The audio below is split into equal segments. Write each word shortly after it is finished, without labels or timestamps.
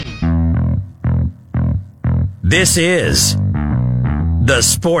This is the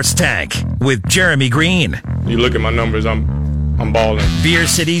Sports Tank with Jeremy Greene. You look at my numbers, I'm balling. Beer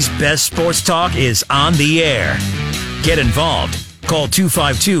City's best sports talk is on the air. Get involved. Call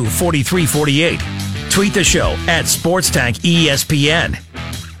 252-4348. Tweet the show at SportsTankESPN.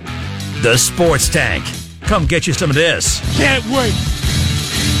 The Sports Tank. Come get you some of this. Can't wait.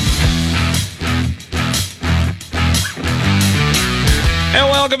 And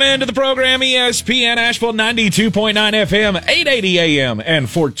welcome into the program, ESPN Asheville 92.9 FM, 880 AM, and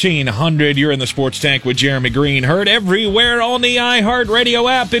 1400. You're in the Sports Tank with Jeremy Greene. Heard everywhere on the iHeartRadio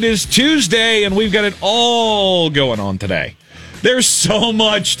app. It is Tuesday, and we've got it all going on today. There's so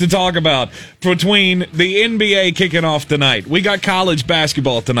much to talk about between the NBA kicking off tonight. We got college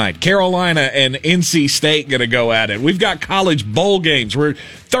basketball tonight. Carolina and NC State going to go at it. We've got college bowl games. We're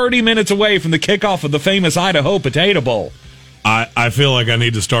 30 minutes away from the kickoff of the famous Idaho Potato Bowl. I feel like I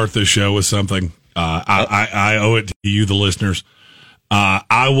need to start this show with something. I owe it to you, the listeners.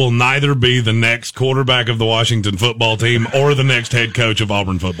 I will neither be the next quarterback of the Washington football team or the next head coach of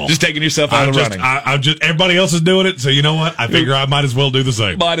Auburn football. Just taking yourself out of the running. Everybody else is doing it, so you know what? I figure I might as well do the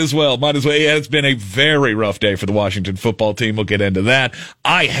same. Might as well. Yeah, it's been a very rough day for the Washington football team. We'll get into that.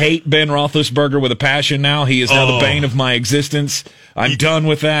 I hate Ben Roethlisberger with a passion now. He is now the bane of my existence. I'm done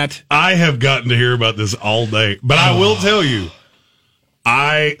with that. I have gotten to hear about this all day, but I will tell you,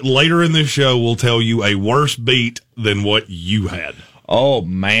 later in this show will tell you a worse beat than what you had. Oh,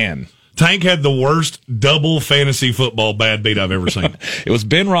 man. Tank had the worst double fantasy football bad beat I've ever seen. It was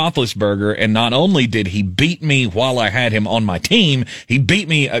Ben Roethlisberger, and not only did he beat me while I had him on my team, he beat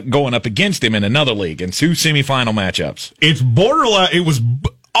me going up against him in another league in 2 semifinal matchups. It's borderline. It was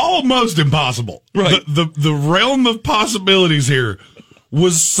almost impossible. Right. The realm of possibilities here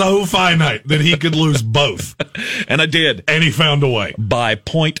was so finite that he could lose both. And I did. And he found a way. By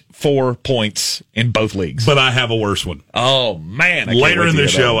 0.4 points in both leagues. But I have a worse one. Oh, man. Later in the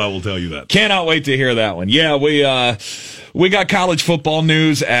show, I will tell you that. Cannot wait to hear that one. Yeah, we got college football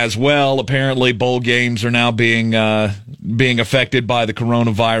news as well. Apparently, bowl games are now being affected by the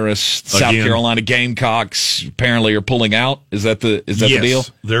coronavirus. Again. South Carolina Gamecocks apparently are pulling out. Is that the deal?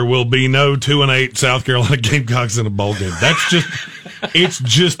 There will be no 2-8 South Carolina Gamecocks in a bowl game. That's just it's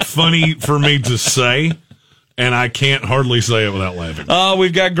just funny for me to say, and I can't hardly say it without laughing.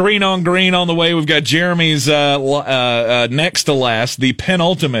 We've got Greene on Greene on the way. We've got Jeremy's next to last, the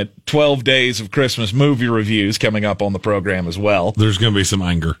penultimate 12 Days of Christmas movie reviews coming up on the program as well. There's going to be some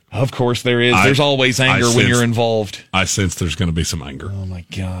anger. Of course there is. There's always anger when you're involved. I sense there's going to be some anger. Oh, my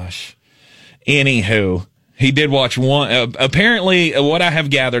gosh. Anywho, he did watch one. Apparently, what I have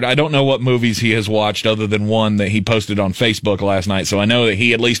gathered, I don't know what movies he has watched other than one that he posted on Facebook last night. So I know that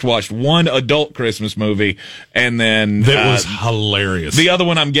he at least watched one adult Christmas movie, and then that was hilarious. The other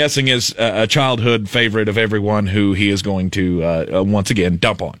one, I'm guessing, is a childhood favorite of everyone who he is going to once again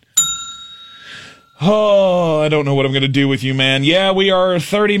dump on. Oh, I don't know what I'm going to do with you, man. Yeah, we are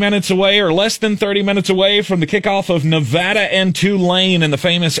 30 minutes away, or less than 30 minutes away, from the kickoff of Nevada and Tulane in the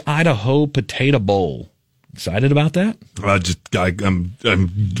famous Idaho Potato Bowl. Excited about that? I'm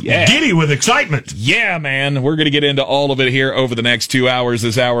giddy with excitement. Yeah, man. We're going to get into all of it here over the next 2 hours.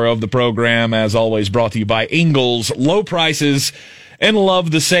 This hour of the program, as always, brought to you by Ingles. Low prices and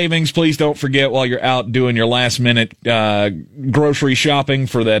love the savings. Please don't forget, while you're out doing your last-minute grocery shopping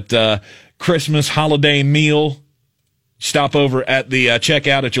for that Christmas holiday meal, stop over at the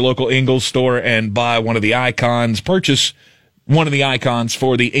checkout at your local Ingles store and buy one of the icons. Purchase one of the icons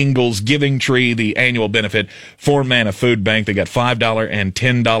for the Ingles Giving Tree, the annual benefit for Manna Food Bank. They got $5 and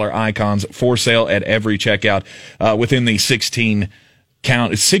 $10 icons for sale at every checkout within the 16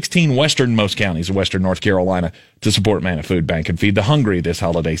 westernmost counties of Western North Carolina to support Manna Food Bank and feed the hungry this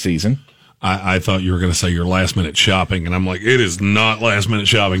holiday season. I thought you were going to say your last-minute shopping, and I'm like, it is not last-minute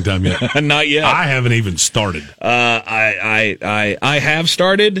shopping time yet. Not yet. I haven't even started. I have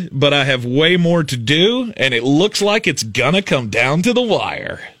started, but I have way more to do, and it looks like it's going to come down to the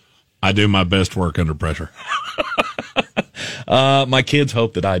wire. I do my best work under pressure. My kids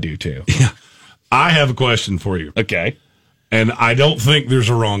hope that I do, too. Yeah. I have a question for you. Okay. And I don't think there's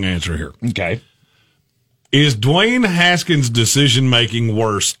a wrong answer here. Okay. Is Dwayne Haskins' decision-making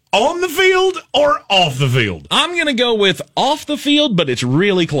worse on the field or off the field? I'm going to go with off the field, but it's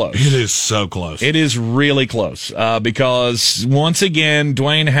really close. It is so close. It is really close because, once again,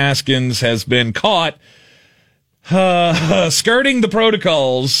 Dwayne Haskins has been caught skirting the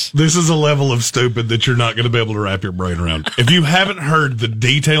protocols. This is a level of stupid that you're not going to be able to wrap your brain around. If you haven't heard the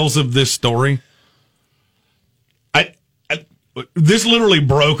details of this story, this literally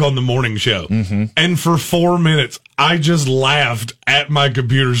broke on the morning show. Mm-hmm. And for 4 minutes, I just laughed at my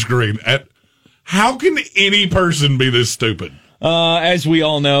computer screen at How can any person be this stupid? As we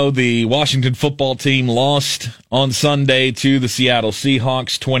all know, the Washington football team lost on Sunday to the Seattle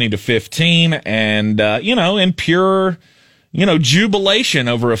Seahawks 20-15. And, in pure, jubilation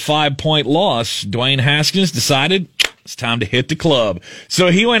over a 5-point loss, Dwayne Haskins decided it's time to hit the club. So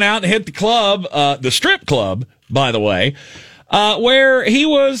he went out and hit the club, the strip club, by the way, where he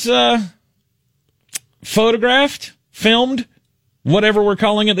was photographed, filmed, whatever we're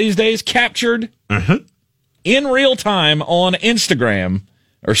calling it these days, captured in real time on Instagram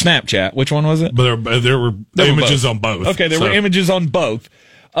or Snapchat. Which one was it? But there were images on both. Okay, there were images on both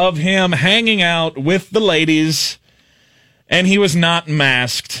of him hanging out with the ladies, and he was not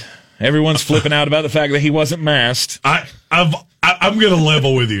masked. Everyone's flipping out about the fact that he wasn't masked. I'm going to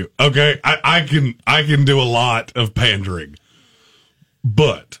level with you, okay? I can do a lot of pandering,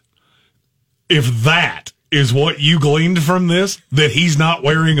 but if that is what you gleaned from this, that he's not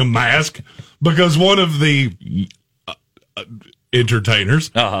wearing a mask because one of the entertainers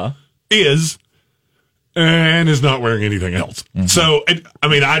is not wearing anything else. Mm-hmm. So, I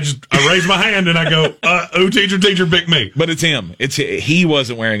raise my hand and I go, teacher, pick me. But it's him. He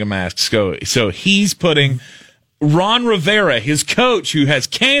wasn't wearing a mask. So he's putting Ron Rivera, his coach who has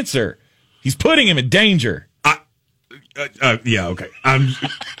cancer, he's putting him in danger. Yeah, okay. I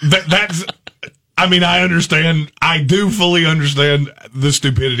understand. I do fully understand the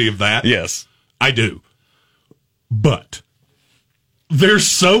stupidity of that. Yes. I do. But there's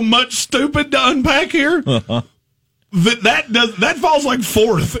so much stupid to unpack here that falls like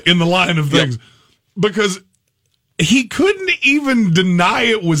fourth in the line of things. Yep. Because he couldn't even deny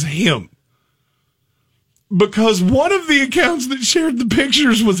it was him. Because one of the accounts that shared the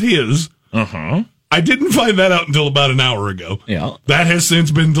pictures was his. I didn't find that out until about an hour ago. Yeah. That has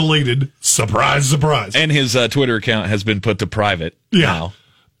since been deleted. Surprise, surprise. And his Twitter account has been put to private now.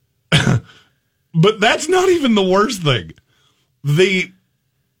 But that's not even the worst thing. The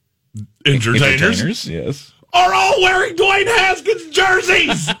entertainers yes, are all wearing Dwayne Haskins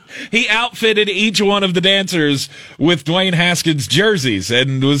jerseys. He outfitted each one of the dancers with Dwayne Haskins jerseys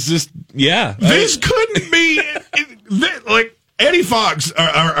and was just, This couldn't be like Eddie Fox,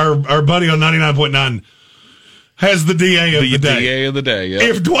 our buddy on 99.9, has the DA of the day. The DA of the day, yeah.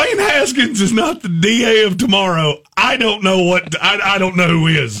 If Dwayne Haskins is not the DA of tomorrow, I don't know I don't know who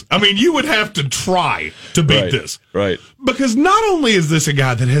is. I mean, you would have to try to beat this. Right. Because not only is this a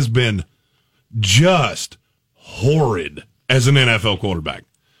guy that has been just horrid as an NFL quarterback,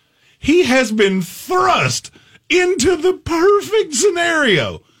 he has been thrust into the perfect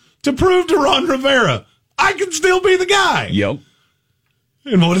scenario to prove to Ron Rivera, I can still be the guy. Yep.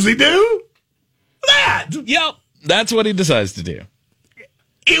 And what does he do? That. Yep. That's what he decides to do.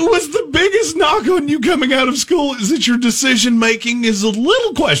 It was the biggest knock on you coming out of school is that your decision making is a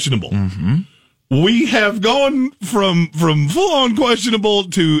little questionable. Mm-hmm. We have gone from full on questionable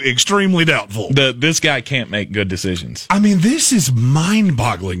to extremely doubtful. This guy can't make good decisions. I mean, this is mind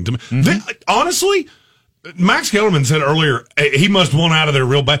boggling to me. Mm-hmm. Honestly, Max Kellerman said earlier he must want out of there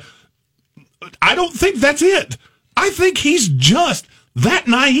real bad. I don't think that's it. I think he's just that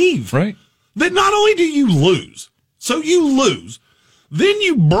naive. Right. That not only do you lose, then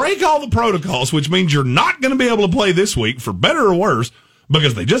you break all the protocols, which means you're not going to be able to play this week, for better or worse,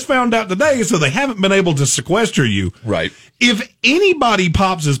 because they just found out today, so they haven't been able to sequester you. Right. If anybody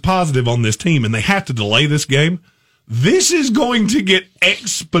pops as positive on this team and they have to delay this game, this is going to get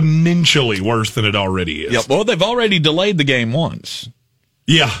exponentially worse than it already is. Yeah, well, they've already delayed the game once.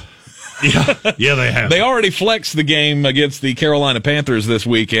 Yeah, they have. They already flexed the game against the Carolina Panthers this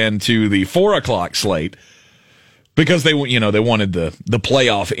weekend to the 4:00 slate because they wanted the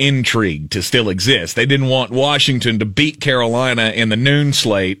playoff intrigue to still exist. They didn't want Washington to beat Carolina in the noon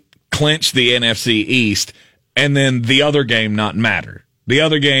slate, clinch the NFC East, and then the other game not matter. The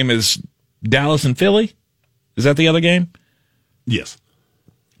other game is Dallas and Philly. Is that the other game? Yes.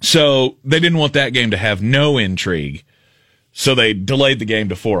 So they didn't want that game to have no intrigue, so they delayed the game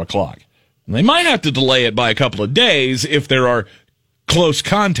to 4:00. And they might have to delay it by a couple of days if there are close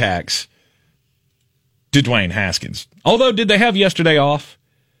contacts to Dwayne Haskins. Although, did they have yesterday off?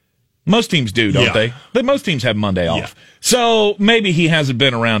 Most teams do, don't they? Most teams have Monday off. Yeah. So maybe he hasn't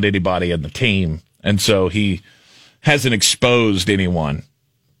been around anybody in the team, and so he hasn't exposed anyone.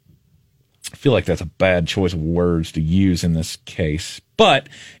 I feel like that's a bad choice of words to use in this case. But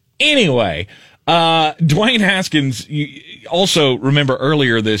anyway, Dwayne Haskins, also remember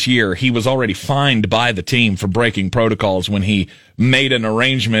earlier this year, he was already fined by the team for breaking protocols when he made an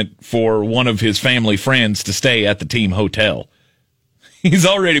arrangement for one of his family friends to stay at the team hotel. He's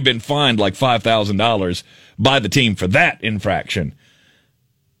already been fined like $5,000 by the team for that infraction.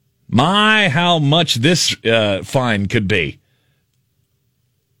 My, how much this fine could be.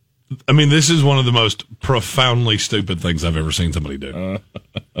 I mean, this is one of the most profoundly stupid things I've ever seen somebody do.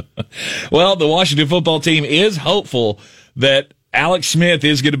 Well, the Washington football team is hopeful that Alex Smith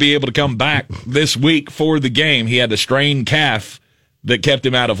is going to be able to come back this week for the game. He had a strained calf that kept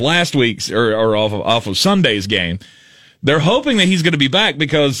him out of last week's or off of Sunday's game. They're hoping that he's going to be back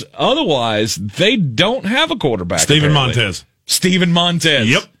because otherwise they don't have a quarterback. Steven Montez.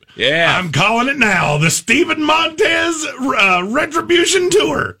 Yep. Yeah. I'm calling it now. The Steven Montez Retribution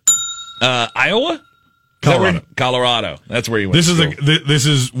Tour. Iowa? Colorado. That's where he went. This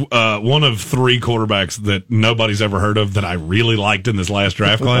is one of three quarterbacks that nobody's ever heard of that I really liked in this last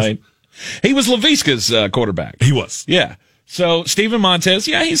draft class. Right. He was Laviska's quarterback. He was. Yeah. So Steven Montez,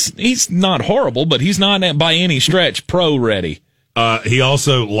 he's not horrible, but he's not by any stretch pro ready. He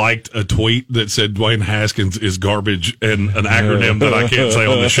also liked a tweet that said Dwayne Haskins is garbage and an acronym that I can't say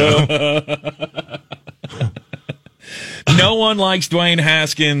on the show. No one likes Dwayne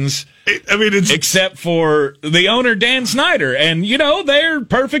Haskins. It's except for the owner, Dan Snyder. And, they're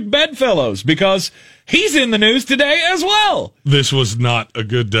perfect bedfellows because he's in the news today as well. This was not a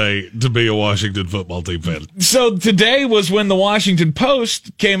good day to be a Washington football team fan. So today was when the Washington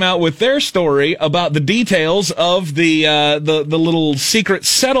Post came out with their story about the details of the little secret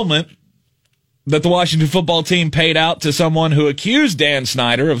settlement that the Washington football team paid out to someone who accused Dan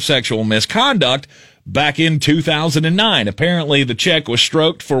Snyder of sexual misconduct back in 2009. Apparently, the check was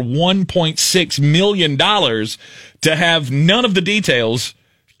stroked for $1.6 million to have none of the details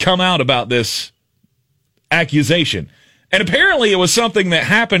come out about this accusation. And apparently, it was something that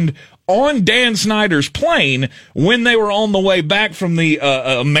happened on Dan Snyder's plane when they were on the way back from the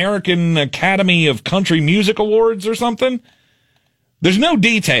American Academy of Country Music Awards or something. There's no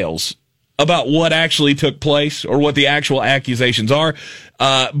details about what actually took place or what the actual accusations are.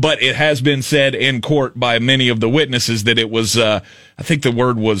 But it has been said in court by many of the witnesses that it was, I think the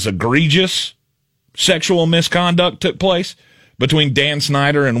word was egregious sexual misconduct took place between Dan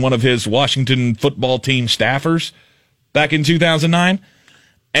Snyder and one of his Washington football team staffers back in 2009.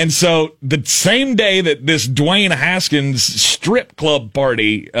 And so the same day that this Dwayne Haskins strip club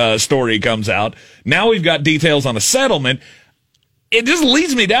party story comes out, now we've got details on a settlement. It just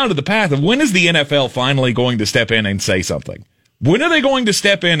leads me down to the path of when is the NFL finally going to step in and say something? When are they going to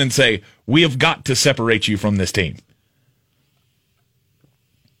step in and say, we have got to separate you from this team?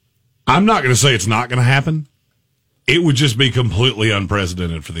 I'm not going to say it's not going to happen. It would just be completely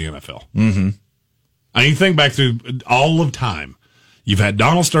unprecedented for the NFL. Mm-hmm. I mean, think back through all of time. You've had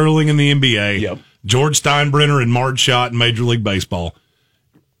Donald Sterling in the NBA, yep. George Steinbrenner and Marge Schott in Major League Baseball.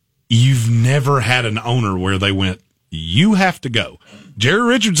 You've never had an owner where they went, you have to go. Jerry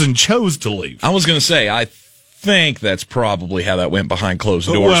Richardson chose to leave. I was going to say, I think that's probably how that went behind closed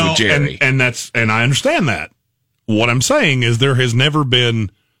doors with Jerry. And I understand that. What I'm saying is there has never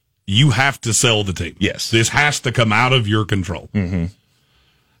been, you have to sell the team. Yes. This has to come out of your control. Mm-hmm.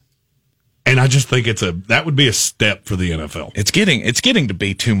 And I just think that would be a step for the NFL. It's getting to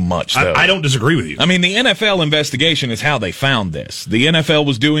be too much, though. I don't disagree with you. I mean, the NFL investigation is how they found this. The NFL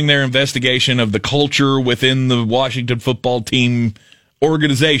was doing their investigation of the culture within the Washington football team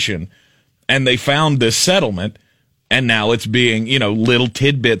organization, and they found this settlement, and now it's being, little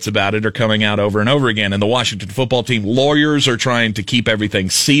tidbits about it are coming out over and over again, and the Washington football team lawyers are trying to keep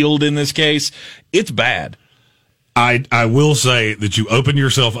everything sealed in this case. It's bad. I will say that you opened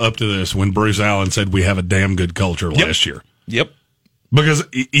yourself up to this when Bruce Allen said we have a damn good culture last year. Yep. Because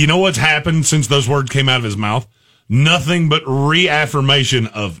you know what's happened since those words came out of his mouth? Nothing but reaffirmation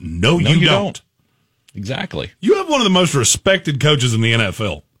of no, you don't. Exactly. You have one of the most respected coaches in the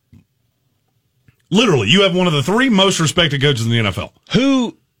NFL. Literally, you have one of the three most respected coaches in the NFL.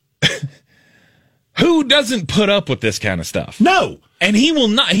 Who doesn't put up with this kind of stuff? No. And he will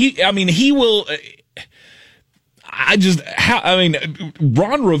not. He will.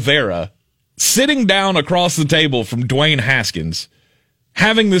 Ron Rivera sitting down across the table from Dwayne Haskins,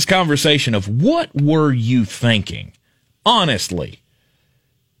 having this conversation of what were you thinking? Honestly.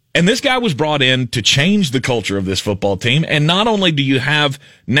 And this guy was brought in to change the culture of this football team. And not only do you have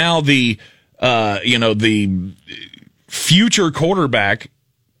now the future quarterback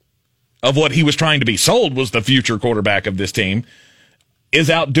of what he was trying to be sold was the future quarterback of this team, is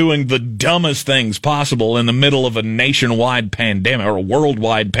out doing the dumbest things possible in the middle of a nationwide pandemic or a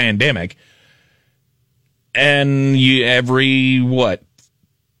worldwide pandemic. And every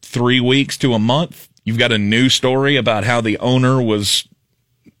 3 weeks to a month, you've got a new story about how the owner was,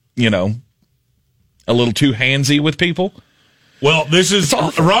 a little too handsy with people. Well,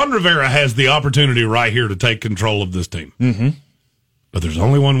 Ron Rivera has the opportunity right here to take control of this team. Mm-hmm. But there's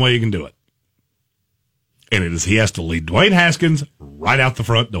only one way you can do it. And it is he has to lead Dwayne Haskins right out the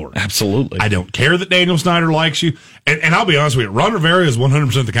front door. Absolutely. I don't care that Daniel Snyder likes you. And I'll be honest with you, Ron Rivera is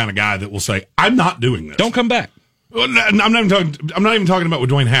 100% the kind of guy that will say, I'm not doing this. Don't come back. Well, I'm not even talking about with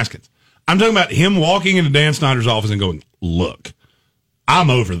Dwayne Haskins. I'm talking about him walking into Dan Snyder's office and going, look, I'm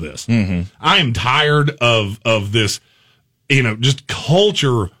over this. Mm-hmm. I am tired of this, just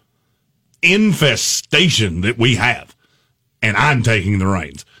culture infestation that we have. And I'm taking the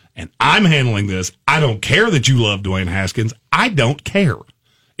reins. And I'm handling this. I don't care that you love Dwayne Haskins. I don't care.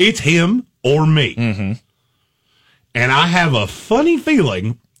 It's him or me. Mm-hmm. And I have a funny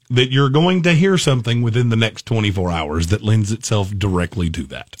feeling that you're going to hear something within the next 24 hours that lends itself directly to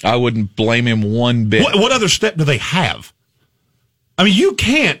that. I wouldn't blame him one bit. What other step do they have? I mean, you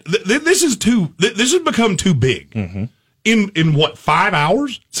can't. This has become too big. Mm-hmm. In what, 5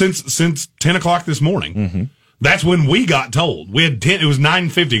 hours since 10 o'clock this morning? Mm-hmm. That's when we got told. We had 10. It was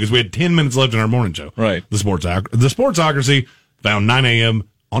 9:50 because we had 10 minutes left in our morning show. Right. The Sportsocracy found 9 a.m.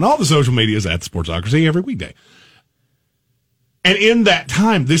 on all the social medias at the Sportsocracy every weekday. And in that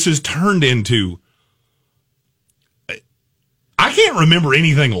time, this has turned into. I can't remember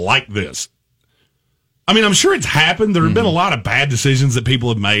anything like this. I mean, I'm sure it's happened. There have been a lot of bad decisions that people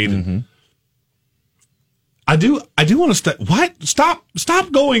have made. Mm-hmm. I do want to what?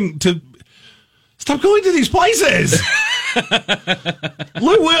 Stop going to these places.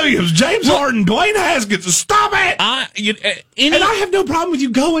 Lou Williams, James Harden, Dwayne Haskins. Stop it. And I have no problem with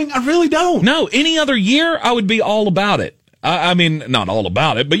you going. I really don't. No, any other year, I would be all about it. I mean, not all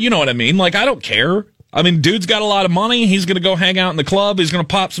about it, but you know what I mean. Like, I don't care. I mean, dude's got a lot of money. He's going to go hang out in the club. He's going to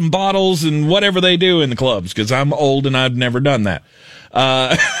pop some bottles and whatever they do in the clubs, because I'm old and I've never done that.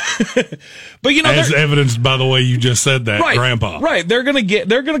 But as evidenced by the way you just said that, right, Grandpa. Right. They're going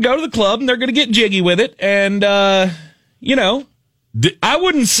to go to the club and they're going to get jiggy with it. And, I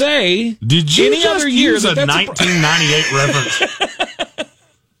wouldn't say did you any just other year use a 1998 reference?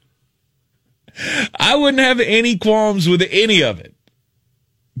 I wouldn't have any qualms with any of it.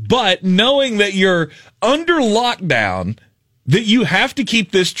 But knowing that you're under lockdown, that you have to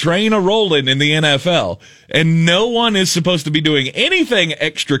keep this train a-rolling in the NFL, and no one is supposed to be doing anything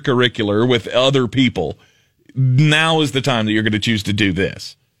extracurricular with other people, now is the time that you're going to choose to do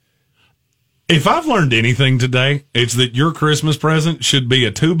this. If I've learned anything today, it's that your Christmas present should be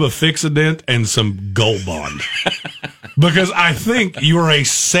a tube of Fix-A-Dent and some Gold Bond. Because I think you are a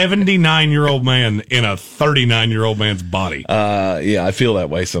 79-year-old man in a 39-year-old man's body. Yeah, I feel that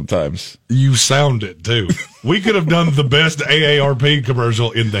way sometimes. You sound it, too. We could have done the best AARP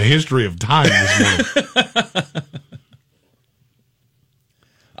commercial in the history of time this morning.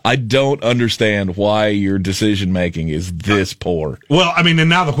 I don't understand why your decision-making is this poor. Well, I mean, and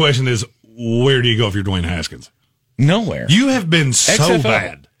now the question is, where do you go if you're Dwayne Haskins? Nowhere. You have been so XFL.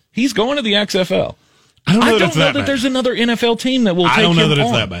 bad. He's going to the XFL. I don't know that there's another NFL team that will take him on. I don't know that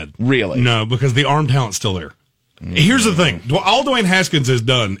it's that bad. Really? No, because the arm talent's still there. Mm. Here's the thing. All Dwayne Haskins has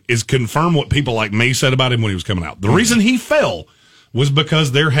done is confirm what people like me said about him when he was coming out. The reason he fell was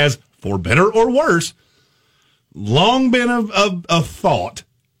because there has, for better or worse, long been a thought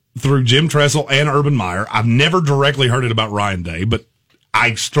through Jim Tressel and Urban Meyer. I've never directly heard it about Ryan Day, but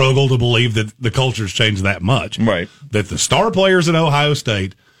I struggle to believe that the culture's changed that much. Right. That the star players at Ohio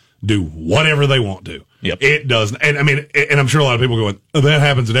State do whatever they want to. Yep. It does. And I mean, and I'm sure a lot of people are going, oh, that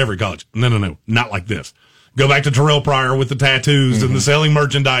happens at every college. No. Not like this. Go back to Terrell Pryor with the tattoos and the selling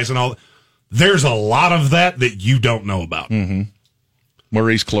merchandise and all. There's a lot of that you don't know about. Mm-hmm.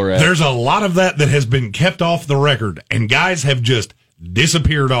 Maurice Claret. There's a lot of that has been kept off the record, and guys have just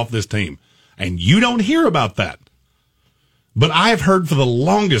disappeared off this team. And you don't hear about that. But I have heard for the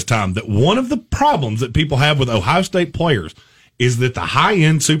longest time that one of the problems that people have with Ohio State players is that the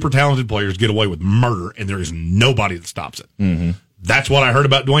high-end, super talented players get away with murder, and there is nobody that stops it. Mm-hmm. That's what I heard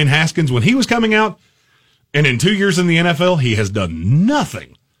about Dwayne Haskins when he was coming out, and in 2 years in the NFL, he has done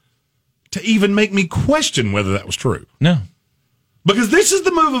nothing to even make me question whether that was true. No. Because this is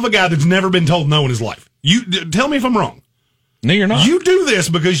the move of a guy that's never been told no in his life. You tell me if I'm wrong. No, you're not. You do this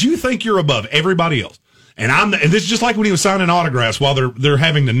because you think you're above everybody else. And this is just like when he was signing autographs while they're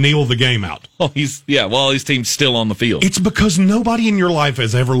having to kneel the game out. Well, his team's still on the field. It's because nobody in your life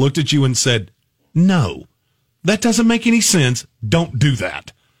has ever looked at you and said, no, that doesn't make any sense. Don't do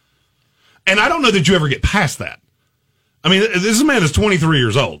that. And I don't know that you ever get past that. I mean, this is a man that's 23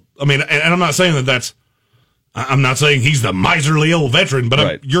 years old. I mean, and I'm not saying I'm not saying he's the miserly old veteran, but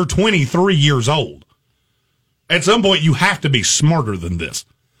right. You're 23 years old. At some point, you have to be smarter than this.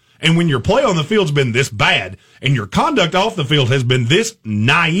 And when your play on the field's been this bad, and your conduct off the field has been this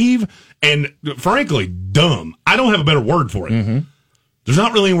naive and, frankly, dumb, I don't have a better word for it. Mm-hmm. there's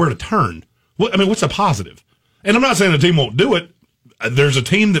not really anywhere to turn. What's a positive? And I'm not saying the team won't do it. There's a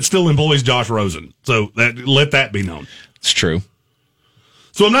team that still employs Josh Rosen, so let that be known. It's true.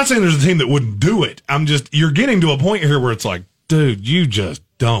 So I'm not saying there's a team that wouldn't do it. You're getting to a point here where it's like, dude, you just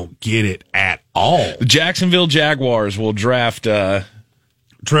don't get it at all. The Jacksonville Jaguars will draft Trevor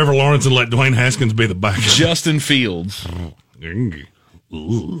Lawrence and let Dwayne Haskins be the backup. Justin Fields. And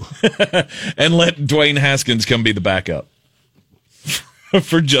let Dwayne Haskins come be the backup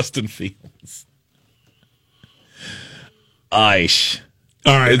for Justin Fields. Ice.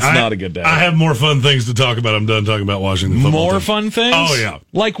 All right. It's not a good day. I have more fun things to talk about. I'm done talking about Washington football More team. fun things? Oh, yeah.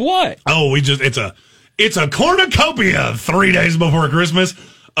 Like what? Oh, it's a cornucopia 3 days before Christmas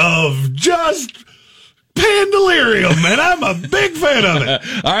of just Pandelirium, and I'm a big fan of it.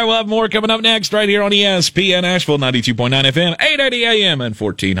 All right, we'll have more coming up next right here on ESPN Asheville, 92.9 FM, 880 AM, and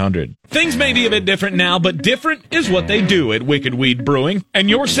 1400. Things may be a bit different now, but different is what they do at Wicked Weed Brewing, and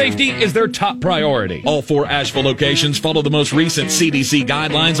your safety is their top priority. All 4 Asheville locations follow the most recent CDC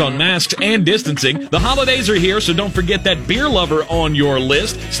guidelines on masks and distancing. The holidays are here, so don't forget that beer lover on your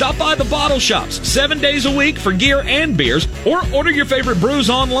list. Stop by the bottle shops 7 days a week for gear and beers, or order your favorite brews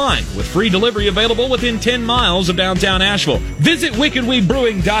online with free delivery available within 10 miles of downtown Asheville. Visit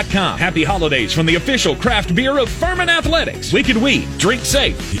wickedweedbrewing.com. Happy holidays from the official craft beer of Furman Athletics. Wicked Weed. Drink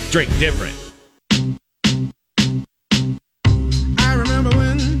safe. Drink different. I remember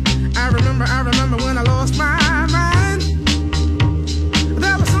when I lost my mind.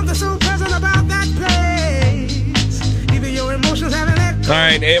 There was something so pleasant about that place. Even your emotions having that. All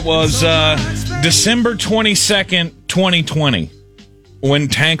right, it was December 22nd, 2020, when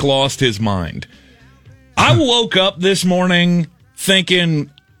Tank lost his mind. I woke up this morning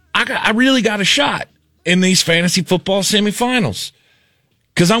thinking, I really got a shot in these fantasy football semifinals.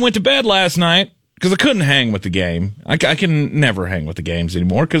 Because I went to bed last night because I couldn't hang with the game. I can never hang with the games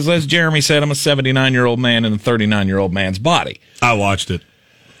anymore because, as Jeremy said, I'm a 79-year-old man in a 39-year-old man's body. I watched it.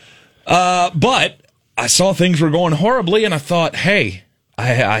 But I saw things were going horribly, and I thought, hey, I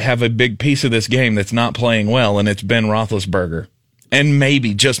have a big piece of this game that's not playing well, and it's Ben Roethlisberger. And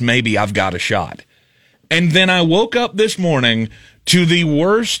maybe, just maybe, I've got a shot. And then I woke up this morning to the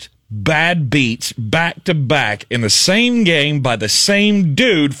worst bad beats back-to-back in the same game by the same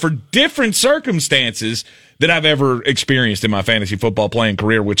dude for different circumstances that I've ever experienced in my fantasy football playing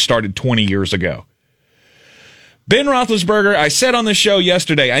career, which started 20 years ago. Ben Roethlisberger, I said on the show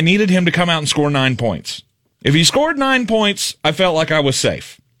yesterday, I needed him to come out and score 9 points. If he scored 9 points, I felt like I was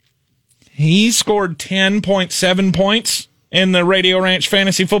safe. He scored 10.7 points in the Radio Ranch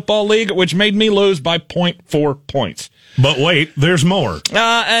Fantasy Football League, which made me lose by 0.4 points. But wait, there's more.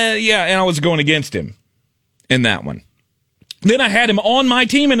 Yeah, and I was going against him in that one. Then I had him on my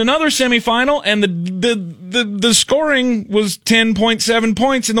team in another semifinal, and the scoring was 10.7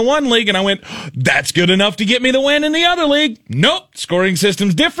 points in the one league, and I went, that's good enough to get me the win in the other league. Nope, scoring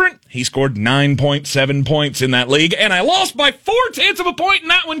system's different. He scored 9.7 points in that league, and I lost by 0.4 of a point in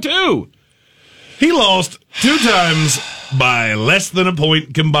that one, too. He lost 2 times by less than a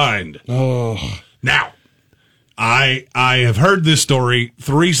point combined. Oh. Now, I have heard this story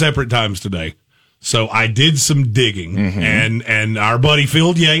 3 separate times today, so I did some digging, and our buddy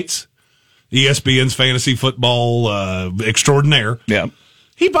Phil Yates, ESPN's fantasy football extraordinaire,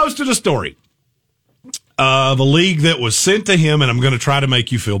 he posted a story of a league that was sent to him, and I'm going to try to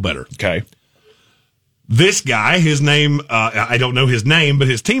make you feel better. Okay. This guy, his name, I don't know his name, but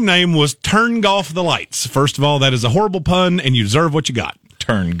his team name was Turn Off the Lights. First of all, that is a horrible pun, and you deserve what you got.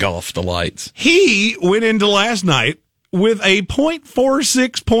 Turn off the lights. He went into last night with a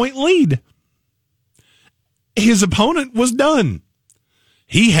 0.46 point lead. His opponent was done.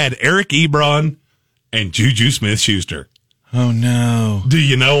 He had Eric Ebron and Juju Smith-Schuster. Oh, no. Do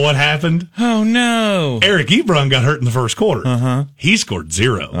you know what happened? Oh, no. Eric Ebron got hurt in the first quarter. He scored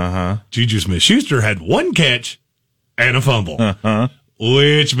 0. Juju Smith-Schuster had 1 catch and a fumble,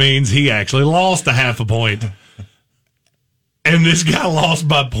 which means he actually lost a half a point. And this guy lost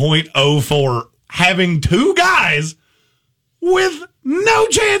by 0.04, having 2 guys with no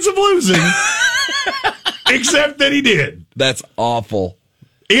chance of losing, except that he did. That's awful.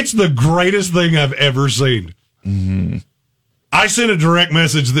 It's the greatest thing I've ever seen. I sent a direct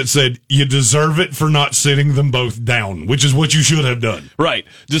message that said, you deserve it for not sitting them both down, which is what you should have done. Right.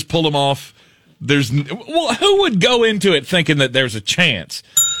 Just pull them off. Who would go into it thinking that there's a chance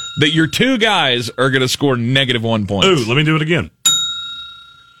that your 2 guys are going to score -1 points? Ooh, let me do it again.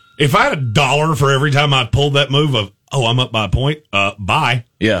 If I had $1 for every time I pulled that move of, I'm up by a point, bye.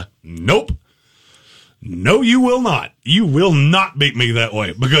 Yeah. Nope. No, you will not. You will not beat me that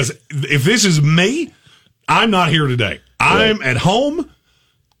way. Because if this is me, I'm not here today. I'm at home.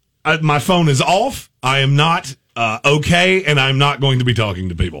 my phone is off. I am not okay, and I'm not going to be talking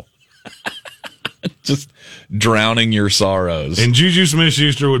to people. Just drowning your sorrows. And Juju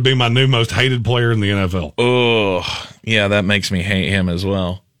Smith-Schuster would be my new most hated player in the NFL. Oh, yeah, that makes me hate him as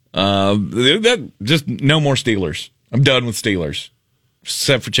well. Just no more Steelers. I'm done with Steelers,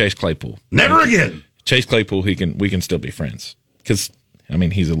 except for Chase Claypool. Never again. Chase Claypool, we can still be friends because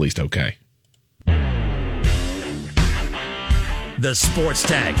he's at least okay. The Sports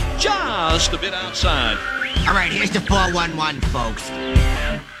Tank. Just a bit outside. All right, here's the 411, folks.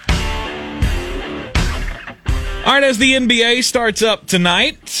 All right, as the NBA starts up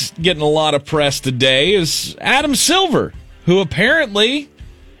tonight, getting a lot of press today is Adam Silver, who apparently,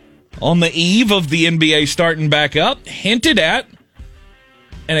 on the eve of the NBA starting back up, hinted at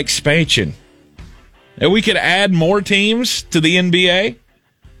an expansion. That we could add more teams to the NBA.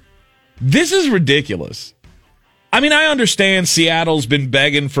 This is ridiculous. I understand Seattle's been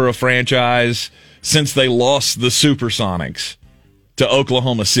begging for a franchise since they lost the Supersonics to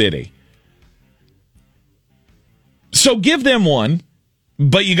Oklahoma City. So give them one,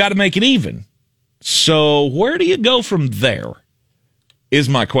 but you got to make it even. So where do you go from there, is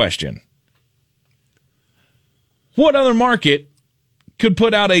my question. What other market could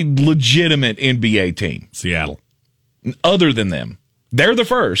put out a legitimate NBA team? Seattle. Other than them. They're the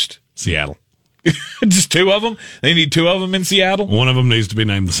first. Seattle. Just two of them? They need two of them in Seattle? One of them needs to be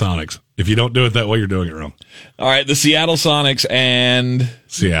named the Sonics. If you don't do it that way, you're doing it wrong. All right, the Seattle Sonics and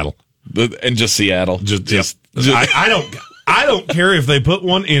Seattle. And just Seattle. I don't care if they put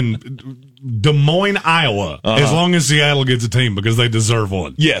one in Des Moines, Iowa, as long as Seattle gets a team because they deserve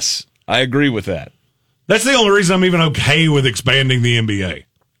one. Yes, I agree with that. That's the only reason I'm even okay with expanding the NBA.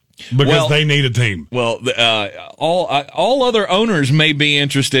 Because they need a team. Well, all other owners may be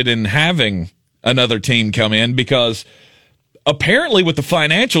interested in having another team come in because apparently with the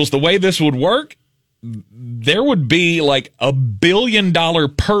financials, the way this would work, there would be like $1 billion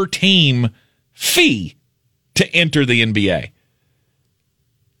per team fee to enter the NBA.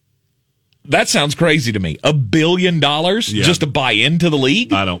 That sounds crazy to me. $1 billion just to buy into the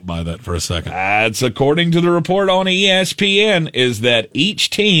league? I don't buy that for a second. That's according to the report on ESPN, is that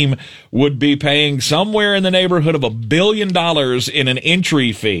each team would be paying somewhere in the neighborhood of $1 billion in an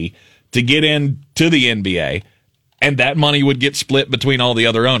entry fee to get into the NBA, and that money would get split between all the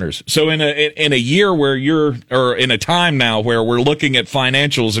other owners. So in a year where in a time now where we're looking at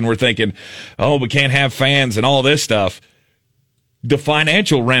financials and we're thinking, oh, we can't have fans and all this stuff, the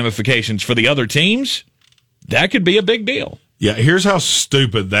financial ramifications for the other teams, that could be a big deal. Yeah, here's how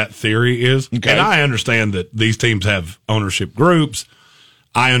stupid that theory is. Okay. And I understand that these teams have ownership groups.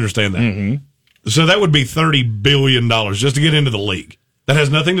 I understand that. Mm-hmm. So that would be $30 billion just to get into the league. That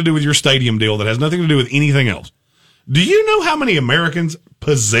has nothing to do with your stadium deal. That has nothing to do with anything else. Do you know how many Americans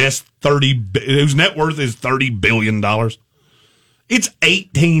possess whose net worth is $30 billion? It's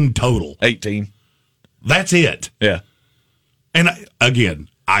 18 total. 18. That's it. Yeah. And again,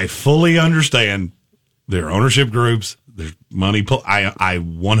 I fully understand their ownership groups, there's money. I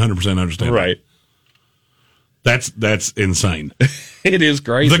 100% understand. Right. That's insane. It is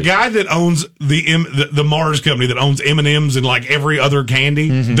crazy. The guy that owns the Mars company that owns M&Ms and like every other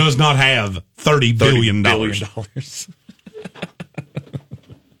candy does not have $30 billion.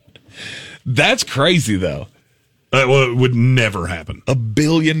 That's crazy, though. Well, it would never happen. $1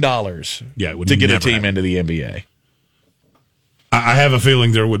 billion. Yeah, it would to get a never team happen. into the NBA. I have a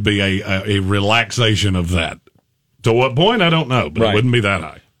feeling there would be a relaxation of that. To what point, I don't know, but It wouldn't be that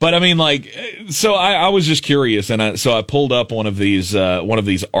high. But so I was just curious, and so I pulled up one of these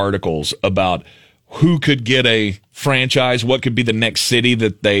articles about who could get a franchise, what could be the next city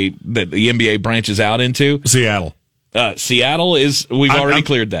that the NBA branches out into. Seattle. Seattle is we've already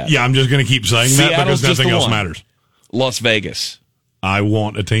cleared that. Yeah, I'm just going to keep saying Seattle's that because nothing else one. matters. Las Vegas. I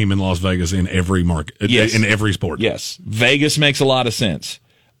want a team in Las Vegas in every market, in every sport. Yes, Vegas makes a lot of sense.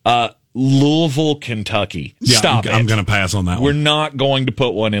 Louisville, Kentucky. Yeah, Stop it. I'm going to pass on that one. We're not going to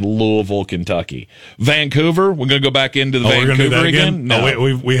put one in Louisville, Kentucky. Vancouver, we're going to go back into we're gonna do Vancouver that again?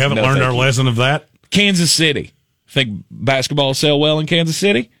 No. we haven't learned our lesson of that. Kansas City. Think basketball sell well in Kansas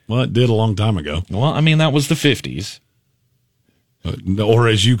City? Well, it did a long time ago. Well, that was the 50s. Or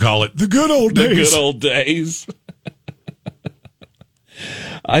as you call it, the good old days. The good old days.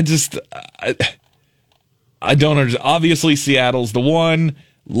 I don't understand. Obviously, Seattle's the one.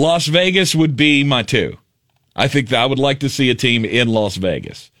 Las Vegas would be my two. I think that I would like to see a team in Las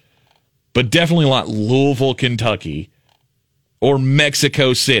Vegas. But definitely not Louisville, Kentucky, or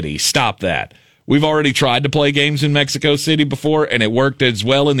Mexico City. Stop that. We've already tried to play games in Mexico City before, and it worked as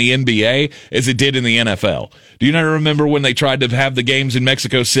well in the NBA as it did in the NFL. Do you not remember when they tried to have the games in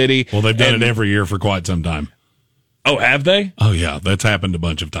Mexico City? Well, they've done it every year for quite some time. Oh, have they? Oh, yeah. That's happened a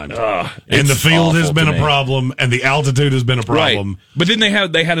bunch of times. And the field has been a problem, and the altitude has been a problem. Right. But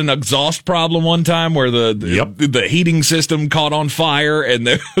didn't they had an exhaust problem one time where the heating system caught on fire and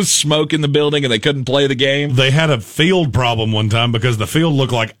there was smoke in the building and they couldn't play the game? They had a field problem one time because the field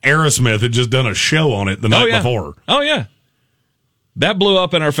looked like Aerosmith had just done a show on it the night before. Oh, yeah. That blew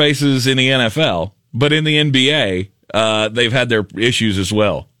up in our faces in the NFL, but in the NBA, they've had their issues as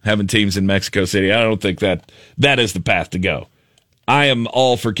well. Having teams in Mexico City, I don't think that is the path to go. I am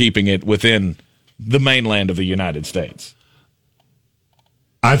all for keeping it within the mainland of the United States.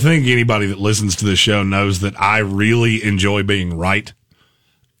 I think anybody that listens to this show knows that I really enjoy being right.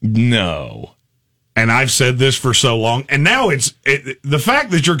 No. And I've said this for so long, and now the fact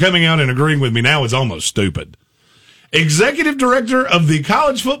that you're coming out and agreeing with me now is almost stupid. Executive Director of the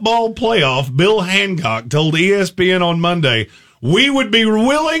College Football Playoff, Bill Hancock, told ESPN on Monday, we would be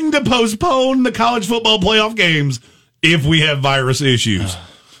willing to postpone the college football playoff games if we have virus issues.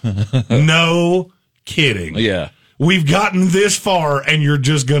 No kidding. Yeah. We've gotten this far and you're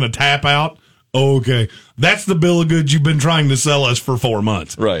just going to tap out? Okay. That's the bill of goods you've been trying to sell us for 4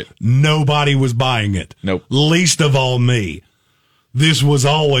 months. Right. Nobody was buying it. Nope. Least of all me. This was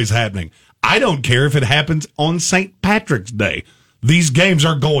always happening. I don't care if it happens on St. Patrick's Day. These games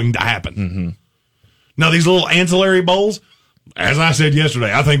are going to happen. Mm-hmm. Now, these little ancillary bowls, as I said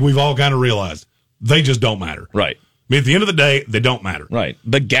yesterday, I think we've all kind of realized they just don't matter. Right. I mean, at the end of the day, they don't matter. Right.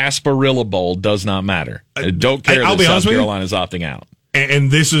 The Gasparilla Bowl does not matter. I don't care that South Carolina's opting out.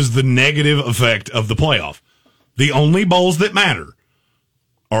 And this is the negative effect of the playoff. The only bowls that matter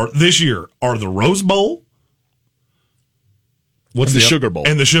this year are the Rose Bowl. What's the Sugar Bowl?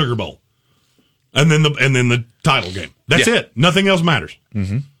 And the Sugar Bowl. And then the title game. That's it. Nothing else matters.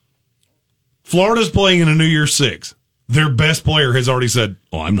 Mm-hmm. Florida's playing in a New Year's Six. Their best player has already said,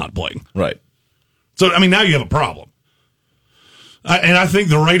 I'm not playing. Right. So, I mean, now you have a problem. And I think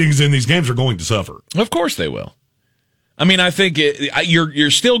the ratings in these games are going to suffer. Of course they will. I mean, I think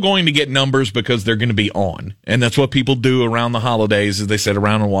you're still going to get numbers because they're going to be on. And that's what people do around the holidays, is they sit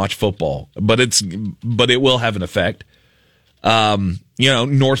around and watch football. But it will have an effect.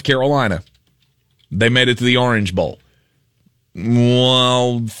 North Carolina, they made it to the Orange Bowl.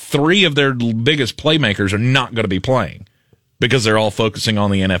 Well, 3 of their biggest playmakers are not going to be playing because they're all focusing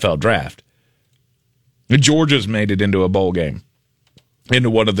on the NFL draft. Georgia's made it into a bowl game, into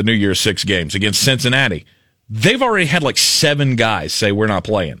one of the New Year's Six games against Cincinnati. They've already had like 7 guys say we're not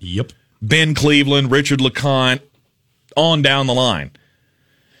playing. Yep. Ben Cleveland, Richard LeCounte, on down the line.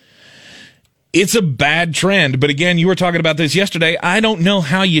 It's a bad trend, but again, you were talking about this yesterday. I don't know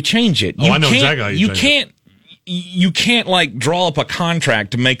how you change it. I know exactly how you change it. You can't like draw up a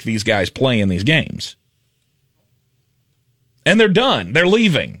contract to make these guys play in these games. And they're done. They're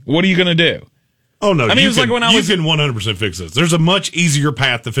leaving. What are you going to do? Oh, no. I mean, it was like when I was... You can 100% fix this. There's a much easier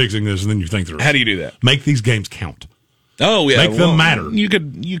path to fixing this than you think there is. How do you do that? Make these games count. Oh, yeah. Make them matter. You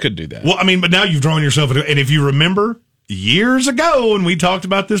could do that. Well, I mean, but now you've drawn yourself into... And if you remember, years ago when we talked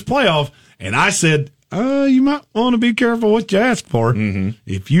about this playoff, and I said, you might want to be careful what you ask for. Mm-hmm.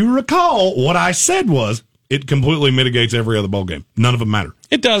 If you recall, what I said was, it completely mitigates every other bowl game. None of them matter.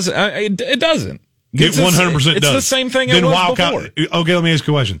 It does. It doesn't. It 100% does. It's the same thing it was before. Okay, let me ask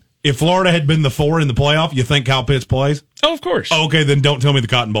you a question. If Florida had been the 4 in the playoff, you think Kyle Pitts plays? Oh, of course. Okay, then don't tell me the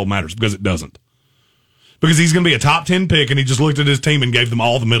Cotton Bowl matters, because it doesn't. Because he's going to be a top 10 pick, and he just looked at his team and gave them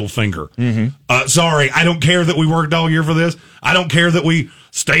all the middle finger. Mm-hmm. Sorry, I don't care that we worked all year for this. I don't care that we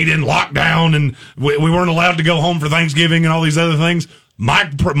stayed in lockdown and we weren't allowed to go home for Thanksgiving and all these other things.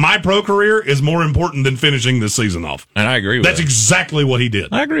 My pro career is more important than finishing this season off. And I agree with him. That's exactly what he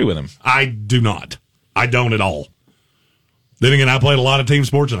did. I agree with him. I do not. I don't at all. Then again, I played a lot of team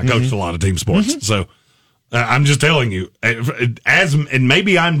sports and I coached a lot of team sports. So I'm just telling you, and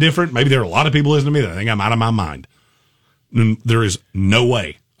maybe I'm different. Maybe there are a lot of people listening to me that think I'm out of my mind. There is no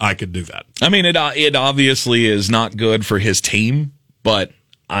way I could do that. I mean, it obviously is not good for his team, but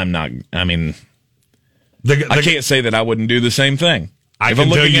I'm not. I mean, I can't say that I wouldn't do the same thing. If I'm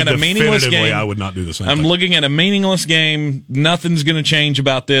looking at a meaningless game, I would not do the same thing. I'm looking at a meaningless game. Nothing's going to change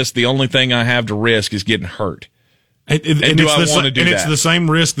about this. The only thing I have to risk is getting hurt. And do I want to do that? And it's the same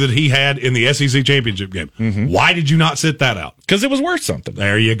risk that he had in the SEC championship game. Mm-hmm. Why did you not sit that out? Because it was worth something.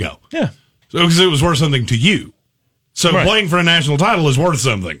 There you go. Yeah. Because it was worth something to you. So playing for a national title is worth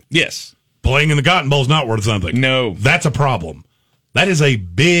something. Yes. Playing in the Cotton Bowl is not worth something. No. That's a problem. That is a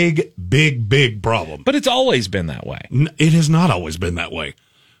big, big, big problem. But it's always been that way. It has not always been that way.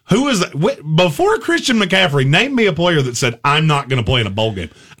 Who is that? Before Christian McCaffrey, name me a player that said, I'm not going to play in a bowl game.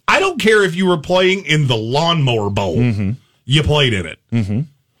 I don't care if you were playing in the Lawnmower Bowl. Mm-hmm. You played in it. Mm-hmm.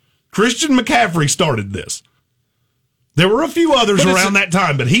 Christian McCaffrey started this. There were a few others around that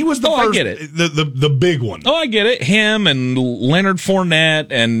time, but he was the first, I get it. The big one. Oh, I get it. Him and Leonard Fournette,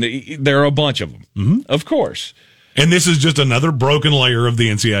 and there are a bunch of them. Mm-hmm. Of course. And this is just another broken layer of the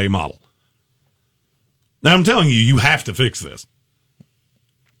NCAA model. Now, I'm telling you, you have to fix this.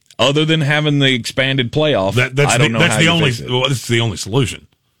 Other than having the expanded playoff, I don't know how you fix it. Well, that's the only solution.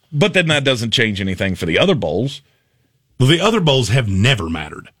 But then that doesn't change anything for the other bowls. Well, the other bowls have never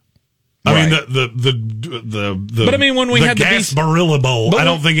mattered. I mean, the but I mean, when we had the Gasparilla Bowl, I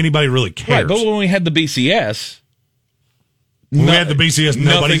don't think anybody really cares. Right, but when we had the BCS, we had the BCS.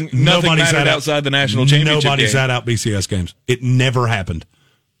 Nobody sat outside the national championship. Nobody sat out BCS games. It never happened.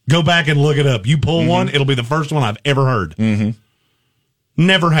 Go back and look it up. You pull one, it'll be the first one I've ever heard. Mm-hmm.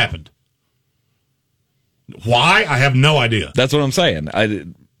 Never happened. Why? I have no idea. That's what I'm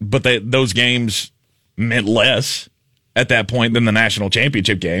saying. But those games meant less at that point than the national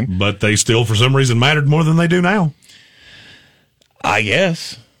championship game. But they still, for some reason, mattered more than they do now. I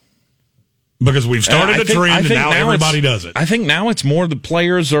guess. Because we've started a trend and now everybody does it. I think now it's more the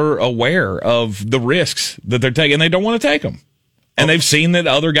players are aware of the risks that they're taking, and they don't want to take them. And they've seen that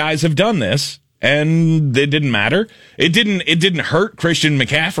other guys have done this, and it didn't matter. It didn't hurt Christian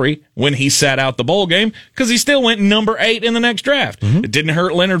McCaffrey when he sat out the bowl game because he still went number 8 in the next draft. Mm-hmm. It didn't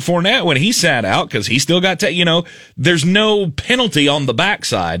hurt Leonard Fournette when he sat out because he still got there's no penalty on the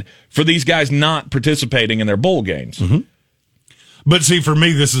backside for these guys not participating in their bowl games. Mm-hmm. But see, for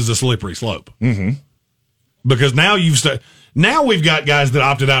me, this is a slippery slope. Mm-hmm. Because now now we've got guys that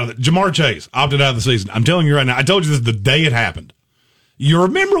opted out of it. Jamar Chase opted out of the season. I'm telling you right now, I told you this the day it happened. You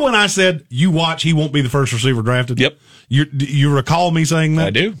remember when I said, you watch, he won't be the first receiver drafted? Yep. You recall me saying that? I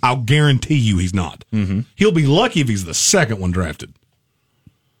do. I'll guarantee you he's not. Mm-hmm. He'll be lucky if he's the second one drafted.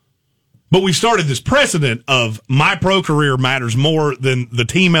 But we started this precedent of my pro career matters more than the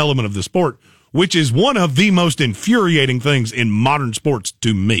team element of the sport, which is one of the most infuriating things in modern sports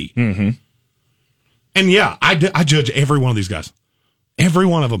to me. Mm-hmm. And yeah, I judge every one of these guys. Every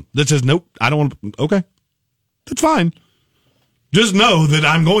one of them that says, nope, I don't want to. Okay, that's fine. Just know that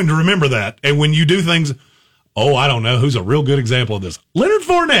I'm going to remember that. And when you do things, I don't know who's a real good example of this. Leonard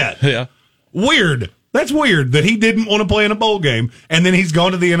Fournette. Yeah. Weird. That's weird that he didn't want to play in a bowl game, and then he's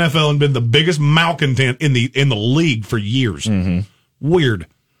gone to the NFL and been the biggest malcontent in the league for years. Mm-hmm. Weird.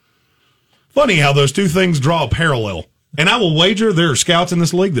 Funny how those two things draw a parallel. And I will wager there are scouts in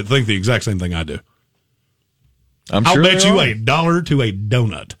this league that think the exact same thing I do. I'll bet you $1 to a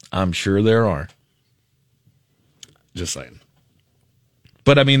donut. I'm sure there are. Just saying.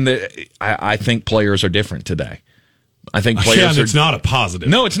 But I mean, I think players are different today. I think players it's not a positive.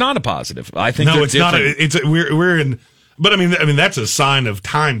 No, it's not a positive. I think it's different. Not. We're in. But I mean that's a sign of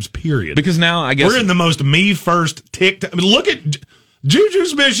times. Period. Because now I guess we're in the most me first TikTok. I mean, look at Juju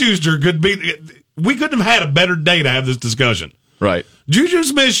Smith-Schuster. We couldn't have had a better day to have this discussion. Right. Juju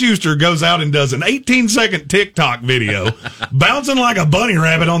Smith-Schuster goes out and does an 18-second TikTok video, bouncing like a bunny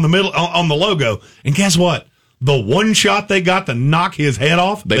rabbit on the logo. And guess what? The one shot they got to knock his head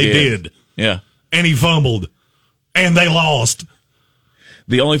off, they did. Yeah. And he fumbled. And they lost.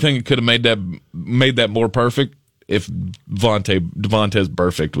 The only thing that could have made that more perfect if Devontae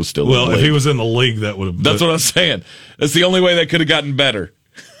Perfect was still in the league. Well, if he was in the league, that would have... That's what I'm saying. That's the only way that could have gotten better.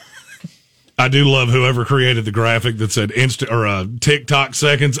 I do love whoever created the graphic that said TikTok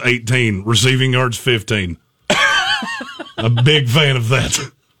seconds 18, receiving yards 15. A big fan of that.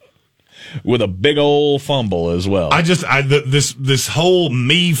 With a big old fumble as well. This whole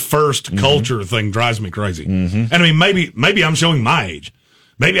me first culture thing drives me crazy. Mm-hmm. And I mean, maybe I'm showing my age.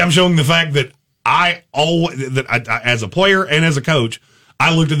 Maybe I'm showing the fact that I as a player and as a coach,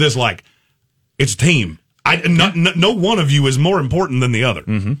 I looked at this like it's a team. No one of you is more important than the other.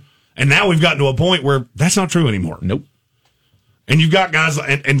 Mm-hmm. And now we've gotten to a point where that's not true anymore. Nope. And you've got guys,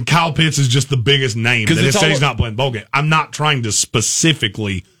 and Kyle Pitts is just the biggest name that says he's not playing bowl game. I'm not trying to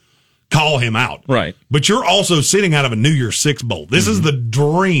specifically call him out. Right. But you're also sitting out of a New Year's Six bowl. This is the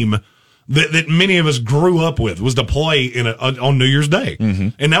dream that many of us grew up with, was to play on New Year's Day. Mm-hmm.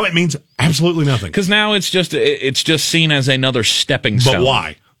 And now it means absolutely nothing. Because now it's just seen as another stepping stone.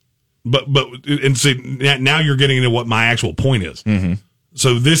 But why? And see, now you're getting into what my actual point is. Mm-hmm.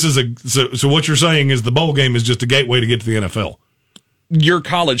 So this is so what you're saying is the bowl game is just a gateway to get to the NFL. Your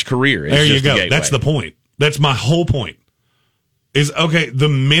college career is there just you go. A gateway. That's the point. That's my whole point. Is okay.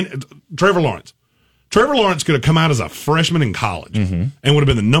 Trevor Lawrence could have come out as a freshman in college and would have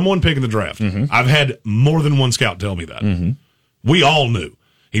been the number one pick in the draft. Mm-hmm. I've had more than one scout tell me that. Mm-hmm. We all knew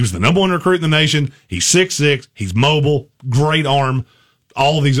He was the number one recruit in the nation. He's 6'6". He's mobile, great arm,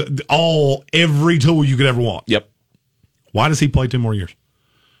 every tool you could ever want. Yep. Why does he play 2 more years?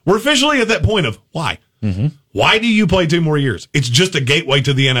 We're officially at that point of why. Mm-hmm. Why do you play 2 more years? It's just a gateway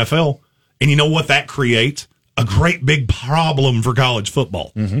to the NFL. And you know what that creates? A great big problem for college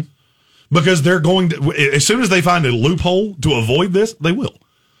football. Mm-hmm. Because they're going to, as soon as they find a loophole to avoid this, they will.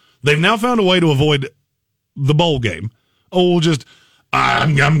 They've now found a way to avoid the bowl game.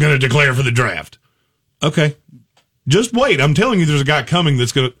 I'm going to declare for the draft. Okay. Just wait. I'm telling you, there's a guy coming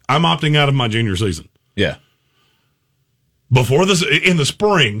I'm opting out of my junior season. Yeah. Before this, in the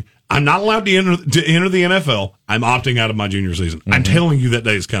spring, I'm not allowed to enter the NFL. I'm opting out of my junior season. Mm-hmm. I'm telling you that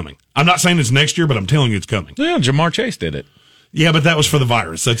day is coming. I'm not saying it's next year, but I'm telling you it's coming. Yeah, Jamar Chase did it. Yeah, but that was for the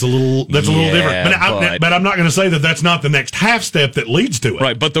virus. That's a little different. But I'm not going to say that that's not the next half step that leads to it.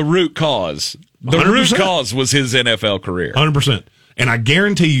 Right, but the root cause. The 100%. root cause was his NFL career. 100%. And I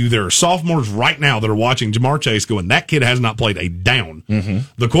guarantee you there are sophomores right now that are watching Jamar Chase going, that kid has not played a down. Mm-hmm.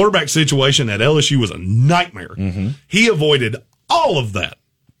 The quarterback situation at LSU was a nightmare. Mm-hmm. He avoided all of that.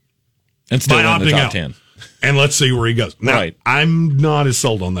 And still in the top 10. And let's see where he goes. Now, right. I'm not as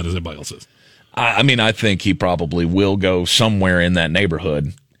sold on that as anybody else is. I mean, I think he probably will go somewhere in that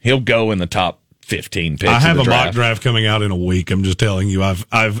neighborhood. He'll go in the top 15 picks. I have of the a mock draft coming out in a week. I'm just telling you,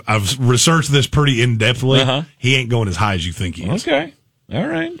 I've researched this pretty in depthly. Uh-huh. He ain't going as high as you think he is. Okay, all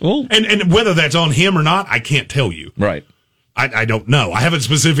right. Well, and whether that's on him or not, I can't tell you. Right. I don't know. I haven't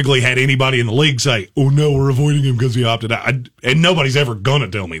specifically had anybody in the league say, "Oh no, we're avoiding him because he opted out," and nobody's ever gonna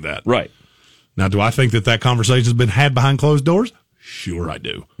tell me that. Right. Now, do I think that conversation's been had behind closed doors? Sure, I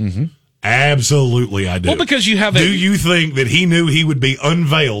do. Mm-hmm. Absolutely, I do. Well, because you have. Do you think that he knew he would be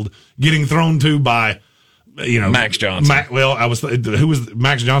unveiled, getting thrown to by, Max Johnson?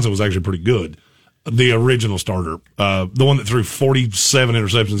 Max Johnson was actually pretty good. The original starter, the one that threw 47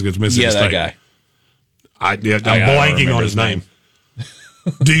 interceptions against Mississippi State. Yeah, that guy. I'm blanking on his name.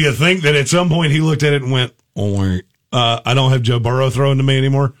 Do you think that at some point he looked at it and went, "Oh wait, I don't have Joe Burrow throwing to me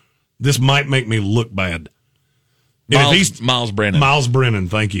anymore. This might make me look bad." Miles Brennan. Miles Brennan,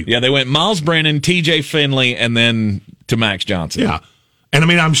 thank you. Yeah, they went Miles Brennan, TJ Finley, and then to Max Johnson. Yeah. And I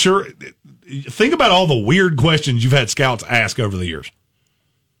mean, I'm sure, think about all the weird questions you've had scouts ask over the years.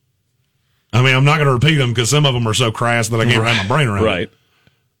 I mean, I'm not going to repeat them because some of them are so crass that I can't wrap my brain around right. it.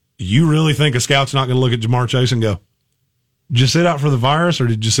 You really think a scout's not going to look at Jamar Chase and go, did you sit out for the virus or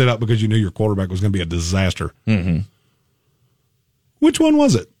did you sit out because you knew your quarterback was going to be a disaster? Mm-hmm. Which one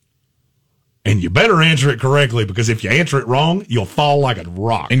was it? And you better answer it correctly because if you answer it wrong, you'll fall like a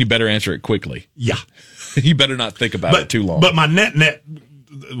rock. And you better answer it quickly. Yeah. You better not think about it too long. But my net,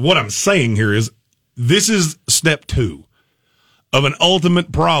 what I'm saying here is this is step 2 of an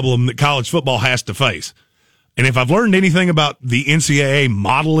ultimate problem that college football has to face. And if I've learned anything about the NCAA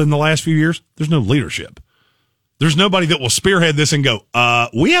model in the last few years, there's no leadership. There's nobody that will spearhead this and go,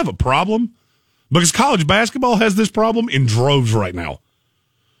 we have a problem. Because college basketball has this problem in droves right now.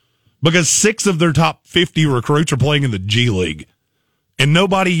 Because 6 of their top 50 recruits are playing in the G League. And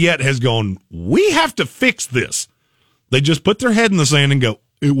nobody yet has gone, we have to fix this. They just put their head in the sand and go,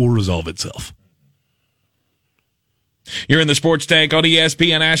 it will resolve itself. You're in the Sports Tank on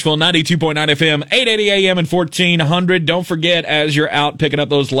ESPN Asheville, 92.9 FM, 880 AM and 1400. Don't forget, as you're out picking up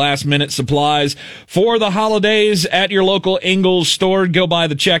those last-minute supplies for the holidays at your local Ingles store, go by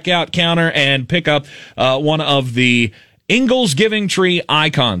the checkout counter and pick up one of the Ingles Giving Tree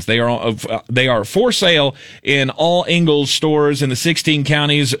icons. They are for sale in all Ingles stores in the 16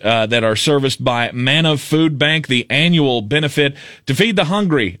 counties that are serviced by Manna Food Bank. The annual benefit to feed the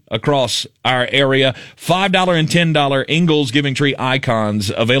hungry across our area. $5 and $10 Ingles Giving Tree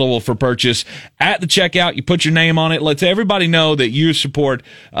icons available for purchase at the checkout. You put your name on it. Lets everybody know that you support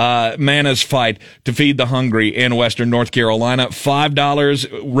Manna's fight to feed the hungry in Western North Carolina.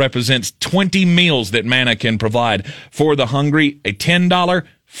 $5 represents 20 meals that Manna can provide for the hungry. A $10,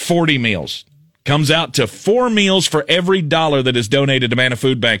 40 meals. Comes out to 4 meals for every dollar that is donated to Manna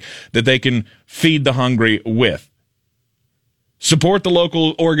Food Bank that they can feed the hungry with. Support the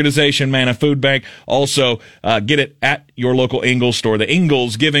local organization, Manna Food Bank. Also, get it at your local Ingles store. The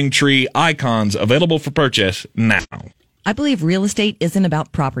Ingles Giving Tree icons available for purchase now. I believe real estate isn't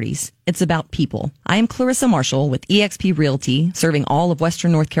about properties. It's about people. I am Clarissa Marshall with eXp Realty, serving all of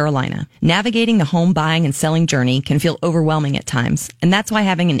Western North Carolina. Navigating the home buying and selling journey can feel overwhelming at times, and that's why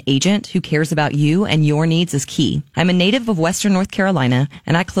having an agent who cares about you and your needs is key. I'm a native of Western North Carolina,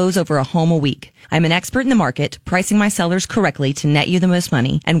 and I close over a home a week. I'm an expert in the market, pricing my sellers correctly to net you the most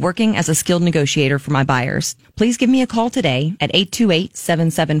money, and working as a skilled negotiator for my buyers. Please give me a call today at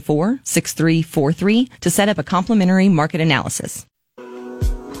 828-774-6343 to set up a complimentary market analysis.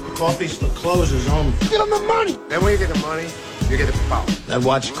 Coffee's for closers only. Get them the money. Then when you get the money, you get the power. That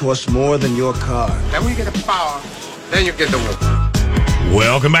watch costs more than your car. Then when you get the power, then you get the woman.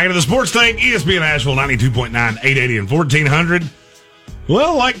 Welcome back to the Sports Tank, ESPN Asheville, 92.9, 880 and 1400.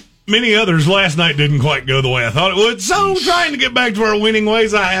 Well, like many others, last night didn't quite go the way I thought it would. So, trying to get back to our winning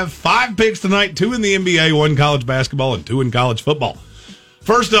ways, I have 5 picks tonight, 2 in the NBA, 1 college basketball, and 2 in college football.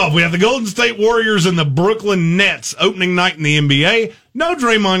 First off, we have the Golden State Warriors and the Brooklyn Nets opening night in the NBA. No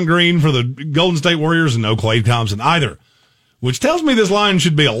Draymond Greene for the Golden State Warriors and no Klay Thompson either, which tells me this line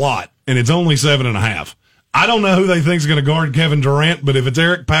should be a lot, and it's only 7.5. I don't know who they think is going to guard Kevin Durant, but if it's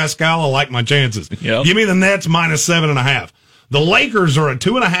Eric Pascal, I like my chances. Yep. Give me the Nets minus 7.5. The Lakers are a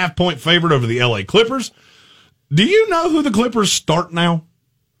 2.5-point favorite over the LA Clippers. Do you know who the Clippers start now?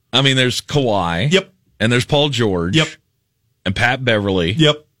 I mean, there's Kawhi. Yep. And there's Paul George. Yep. And Pat Beverly.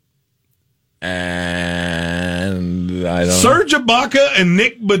 Yep. And I don't Serge Ibaka and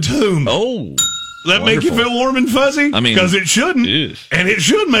Nick Batum. Oh. That make you feel warm and fuzzy? I mean, because it shouldn't. And it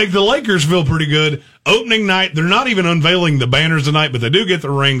should make the Lakers feel pretty good. Opening night, they're not even unveiling the banners tonight, but they do get the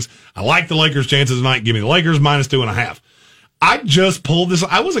rings. I like the Lakers' chances tonight. Give me the Lakers minus 2.5. I just pulled this.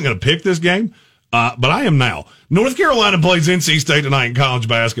 I wasn't going to pick this game, but I am now. North Carolina plays NC State tonight in college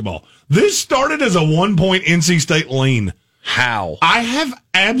basketball. This started as a 1-point NC State lean. How? I have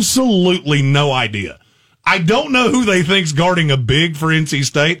absolutely no idea. I don't know who they think's guarding a big for NC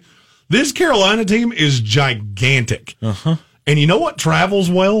State. This Carolina team is gigantic. Uh-huh. And you know what travels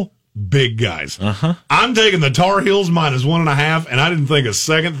well? Big guys. Uh-huh. I'm taking the Tar Heels minus 1.5, and I didn't think a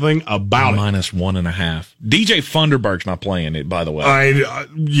second thing about minus 1.5. DJ Funderburk's not playing it, by the way.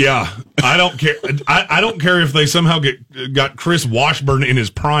 Yeah. I don't care. I don't care if they somehow got Chris Washburn in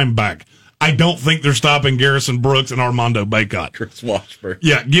his prime back. I don't think they're stopping Garrison Brooks and Armando Bacot. Chris Washburn.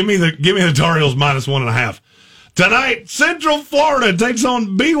 Yeah, give me the Tar Heels minus 1.5. Tonight, Central Florida takes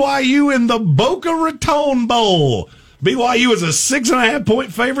on BYU in the Boca Raton Bowl. BYU is a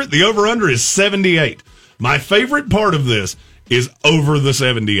 6.5-point favorite. The over-under is 78. My favorite part of this is over the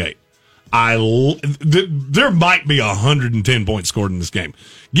 78. There might be 110 points scored in this game.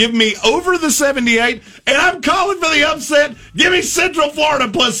 Give me over the 78, and I'm calling for the upset. Give me Central Florida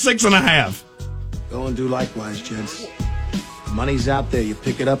plus 6.5. Go and do likewise, gents. The money's out there. You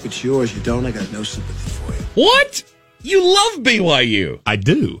pick it up, it's yours. You don't, I got no sympathy for you. What? You love BYU. I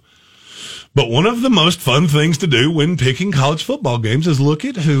do. But one of the most fun things to do when picking college football games is look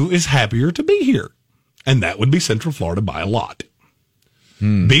at who is happier to be here. And that would be Central Florida by a lot.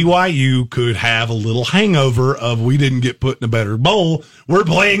 BYU could have a little hangover of we didn't get put in a better bowl. We're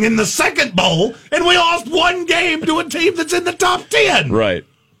playing in the second bowl, and we lost one game to a team that's in the top 10. Right.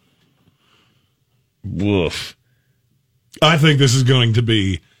 Woof. I think this is going to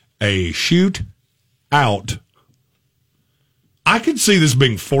be a shoot out. I could see this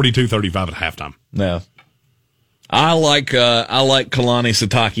being 42-35 at halftime. No. I like Kalani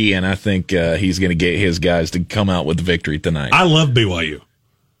Sitake, and I think he's going to get his guys to come out with the victory tonight. I love BYU.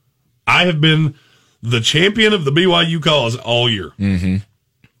 I have been the champion of the BYU cause all year. Mm-hmm.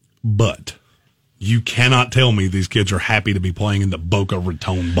 But you cannot tell me these kids are happy to be playing in the Boca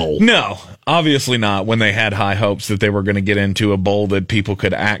Raton Bowl. No, obviously not, when they had high hopes that they were going to get into a bowl that people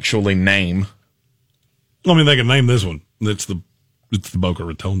could actually name. I mean, they can name this one. It's the Boca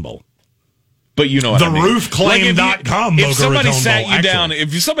Raton Bowl. But you know what I mean. Roofclaim.com If somebody Boca Raton sat Bowl, you down,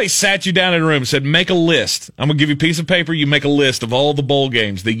 if somebody sat you down in a room and said, make a list, I'm going to give you a piece of paper, you make a list of all the bowl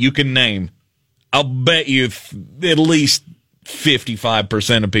games that you can name, I'll bet you at least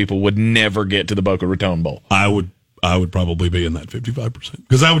 55% of people would never get to the Boca Raton Bowl. I would probably be in that 55%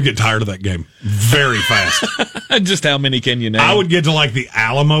 because I would get tired of that game very fast. Just how many can you name? I would get to like the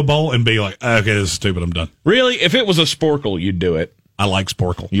Alamo Bowl and be like, okay, this is stupid, I'm done. Really? If it was a Sporkle, you'd do it. I like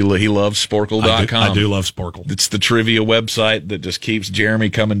Sporkle. He loves Sporkle.com. I do love Sporkle. It's the trivia website that just keeps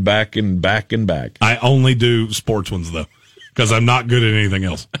Jeremy coming back and back and back. I only do sports ones, though, because I'm not good at anything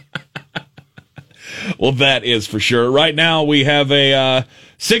else. Well, that is for sure. Right now, we have a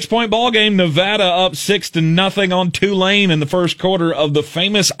 6-point ball game. Nevada up 6-0 on Tulane in the first quarter of the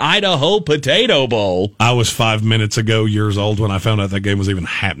famous Idaho Potato Bowl. I was 5 minutes ago years old when I found out that game was even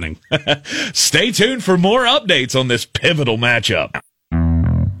happening. Stay tuned for more updates on this pivotal matchup.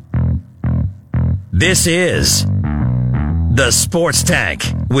 This is the Sports Tank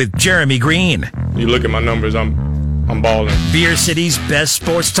with Jeremy Greene. You look at my numbers, I'm balling. Beer City's best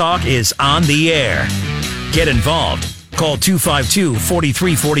sports talk is on the air. Get involved. Call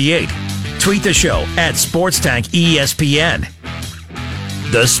 252-4348. Tweet the show at Sports Tank ESPN.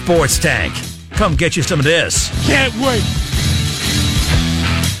 The Sports Tank. Come get you some of this. Can't wait.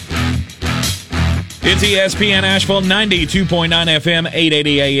 It's ESPN Asheville, 92.9 FM,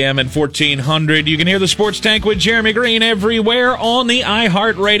 880 AM, and 1400. You can hear the Sports Tank with Jeremy Greene everywhere on the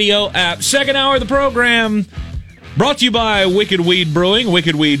iHeartRadio app. Second hour of the program brought to you by Wicked Weed Brewing,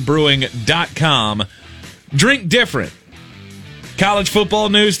 wickedweedbrewing.com. Drink different. College football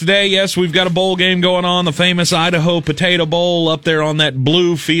news today. Yes, we've got a bowl game going on, the famous Idaho Potato Bowl up there on that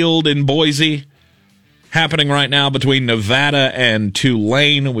blue field in Boise. Happening right now between Nevada and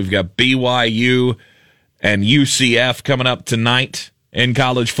Tulane. We've got BYU and UCF coming up tonight in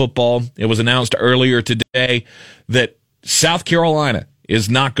college football. It was announced earlier today that South Carolina is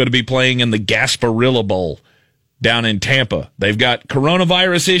not going to be playing in the Gasparilla Bowl down in Tampa. They've got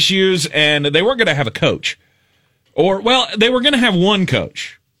coronavirus issues, and they weren't going to have a coach. They were going to have one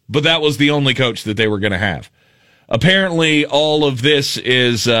coach, but that was the only coach that they were going to have. Apparently, all of this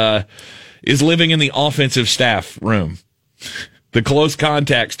is living in the offensive staff room. The close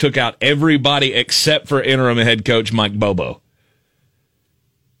contacts took out everybody except for interim head coach Mike Bobo.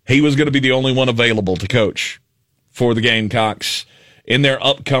 He was going to be the only one available to coach for the Gamecocks in their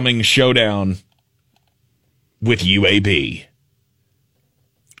upcoming showdown with UAB.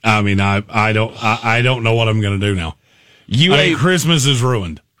 I mean, I don't know what I'm going to do now. Christmas is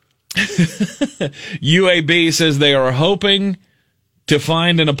ruined. UAB says they are hoping to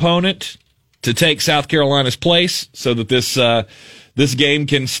find an opponent to take South Carolina's place so that this game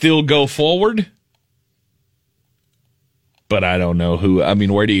can still go forward. But I don't know who. I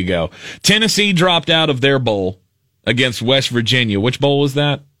mean, where do you go? Tennessee dropped out of their bowl against West Virginia. Which bowl was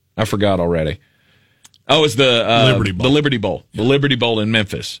that? I forgot already. Oh, it's the Liberty Bowl. The Liberty Bowl. The Liberty Bowl in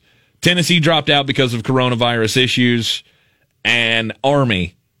Memphis. Tennessee dropped out because of coronavirus issues, and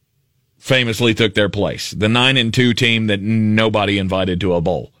Army famously took their place. The 9-2 team that nobody invited to a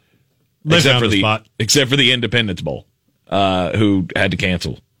bowl. Except for the Independence Bowl, who had to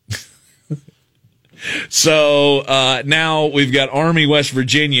cancel. So now we've got Army, West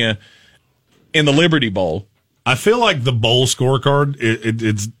Virginia in the Liberty Bowl. I feel like the bowl scorecard,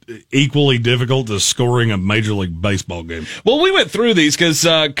 it's equally difficult to scoring a Major League Baseball game. Well, we went through these because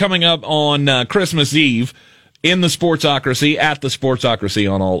coming up on Christmas Eve in the Sportsocracy, at the Sportsocracy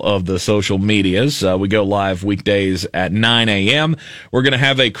on all of the social medias. We go live weekdays at 9 a.m. We're going to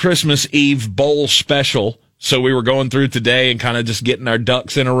have a Christmas Eve bowl special. So we were going through today and kind of just getting our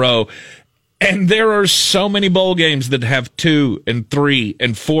ducks in a row. And there are so many bowl games that have 2 and 3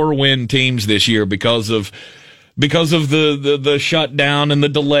 and 4 win teams this year because of the shutdown and the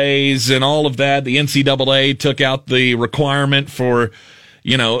delays and all of that. The NCAA took out the requirement for,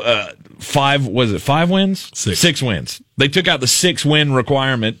 5 wins? 6 wins. They took out the 6-win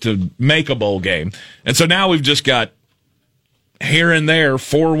requirement to make a bowl game. And so now we've just got here and there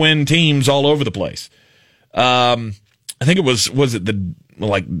 4-win teams all over the place. I think it was it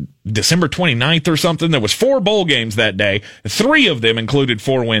December 29th or something? There was 4 bowl games that day. 3 of them included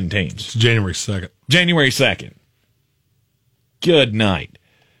 4-win teams. It's January 2nd. January 2nd. Good night.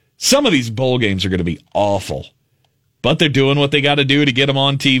 Some of these bowl games are going to be awful. But they're doing what they got to do to get them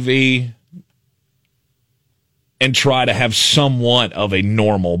on TV and try to have somewhat of a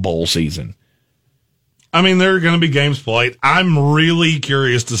normal bowl season. I mean, there are going to be games played. I'm really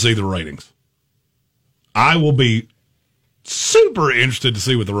curious to see the ratings. I will be super interested to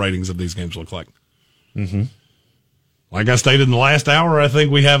see what the ratings of these games look like. Mm-hmm. Like I stated in the last hour, I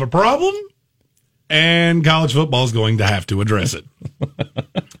think we have a problem, and college football is going to have to address it.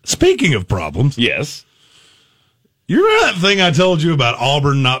 Speaking of problems. Yes. You remember that thing I told you about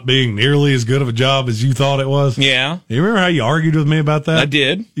Auburn not being nearly as good of a job as you thought it was? Yeah. You remember how you argued with me about that? I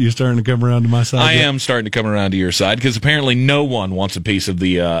did. You starting to come around to my side? I am starting to come around to your side because apparently no one wants a piece of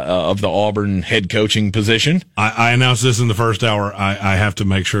the Auburn head coaching position. I announced this in the first hour. I have to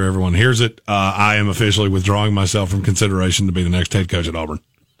make sure everyone hears it. I am officially withdrawing myself from consideration to be the next head coach at Auburn.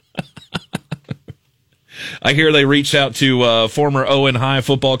 I hear they reached out to former Owen High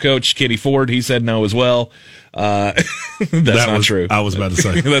football coach Kenny Ford. He said no as well. That's not true. I was about to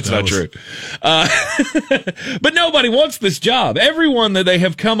say. That's not true. But nobody wants this job. Everyone that they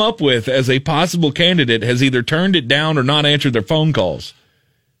have come up with as a possible candidate has either turned it down or not answered their phone calls.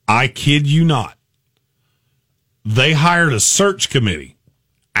 I kid you not. They hired a search committee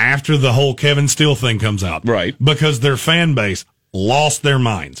after the whole Kevin Steele thing comes out. Right. Because their fan base lost their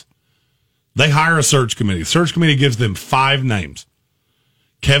minds. They hire a search committee. The search committee gives them 5 names.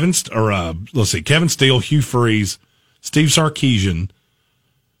 Kevin Steele, Hugh Freeze, Steve Sarkisian,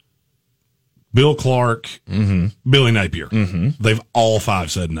 Bill Clark, Billy Napier. Mm-hmm. They've all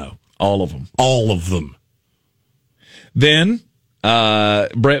 5 said no. All of them. All of them. Then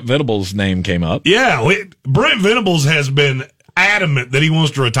Brent Venables' name came up. Yeah, Brent Venables has been adamant that he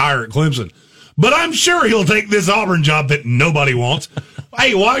wants to retire at Clemson. but I'm sure he'll take this Auburn job that nobody wants.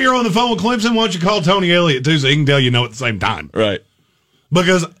 Hey, while you're on the phone with Clemson, why don't you call Tony Elliott, too, so he can tell you no at the same time. Right.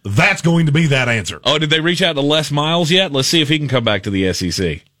 Because that's going to be that answer. Oh, did they reach out to Les Miles yet? Let's see if he can come back to the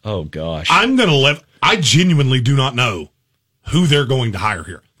SEC. Oh, gosh. I genuinely do not know who they're going to hire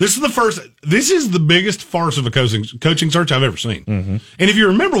here. This is the biggest farce of a coaching search I've ever seen. Mm-hmm. And if you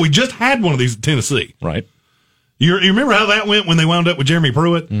remember, we just had one of these at Tennessee. Right. You remember how that went when they wound up with Jeremy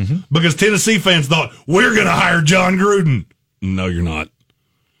Pruitt? Mm-hmm. Because Tennessee fans thought, we're going to hire John Gruden. No, you're not.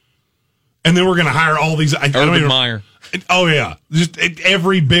 And then we're going to hire all these. Urban Meyer. Oh, yeah. Just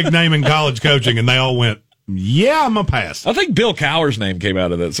every big name in college coaching, and they all went, yeah, I'm going to pass. I think Bill Cowher's name came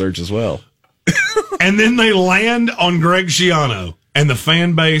out of that search as well. And then they land on Greg Schiano, and the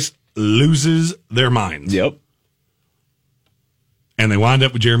fan base loses their minds. Yep. And they wind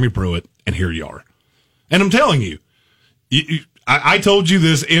up with Jeremy Pruitt, and here you are. And I'm telling you, I told you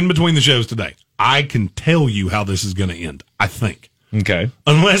this in between the shows today. I can tell you how this is going to end, I think. Okay.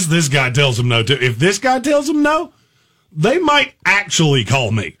 Unless this guy tells them no, too. If this guy tells them no, they might actually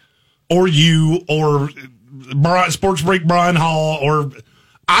call me or you or Sports Freak Brian Hall, or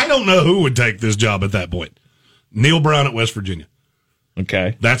I don't know who would take this job at that point. Neil Brown at West Virginia.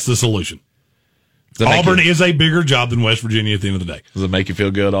 Okay. That's the solution. Auburn is a bigger job than West Virginia at the end of the day. Does it make you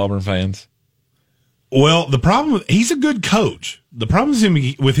feel good, Auburn fans? Well, the problem, he's a good coach. The problem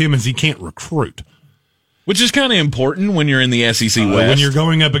with him is he can't recruit. Which is kind of important when you're in the SEC West. When you're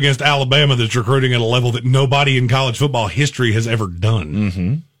going up against Alabama that's recruiting at a level that nobody in college football history has ever done.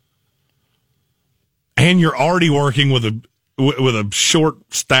 Mm-hmm. And you're already working with a short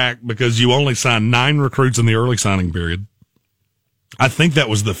stack because you only signed 9 recruits in the early signing period. I think that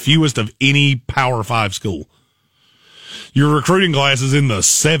was the fewest of any Power 5 school. Your recruiting class is in the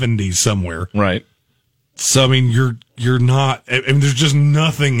 70s somewhere. Right. So, I mean, you're not, I mean, there's just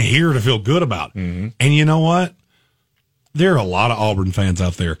nothing here to feel good about. Mm-hmm. And you know what? There are a lot of Auburn fans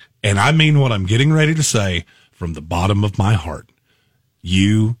out there, and I mean what I'm getting ready to say from the bottom of my heart.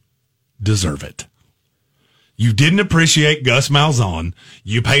 You deserve it. You didn't appreciate Gus Malzahn.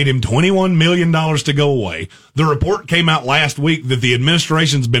 You paid him $21 million to go away. The report came out last week that the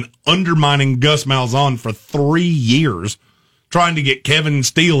administration's been undermining Gus Malzahn for 3 years, trying to get Kevin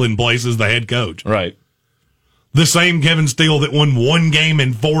Steele in place as the head coach. Right. The same Kevin Steele that won 1 game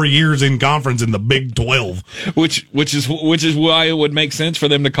in 4 years in conference in the Big 12. Which is why it would make sense for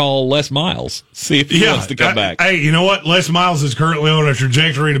them to call Les Miles. See if he wants to come back. Hey, you know what? Les Miles is currently on a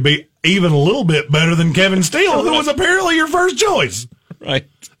trajectory to be even a little bit better than Kevin Steele, who was apparently your first choice. Right.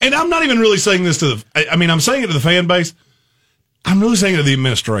 And I'm not even really saying this to I'm saying it to the fan base. I'm really saying it to the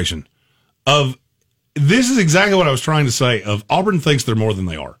administration. This is exactly what I was trying to say, of Auburn thinks they're more than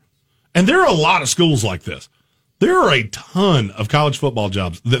they are. And there are a lot of schools like this. There are a ton of college football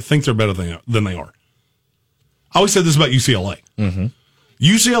jobs that think they're better than they are. I always said this about UCLA. Mm-hmm.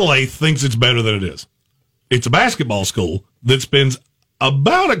 UCLA thinks it's better than it is. It's a basketball school that spends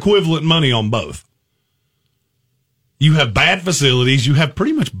about equivalent money on both. You have bad facilities. You have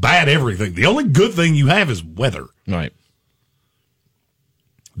pretty much bad everything. The only good thing you have is weather. Right.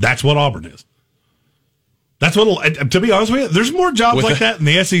 That's what Auburn is. That's what, to be honest with you, there's more jobs like that in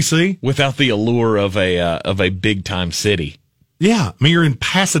the SEC. Without the allure of a big time city. Yeah. I mean, you're in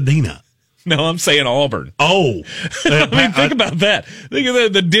Pasadena. No, I'm saying Auburn. Oh. I mean, think about that. Think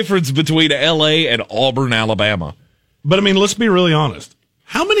of the difference between L.A. and Auburn, Alabama. But, I mean, let's be really honest.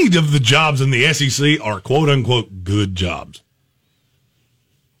 How many of the jobs in the SEC are quote-unquote good jobs?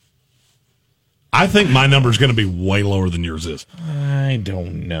 I think my number is going to be way lower than yours is. I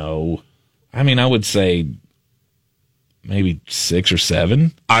don't know. I mean, I would say maybe 6 or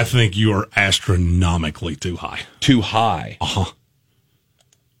 7. I think you are astronomically too high. Too high? Uh-huh.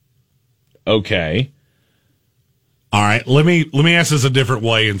 Okay. All right, let me ask this a different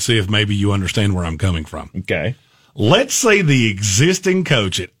way and see if maybe you understand where I'm coming from. Okay. Let's say the existing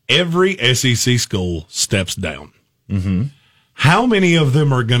coach at every SEC school steps down. Mm-hmm. How many of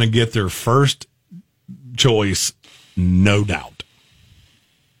them are going to get their first choice? No doubt.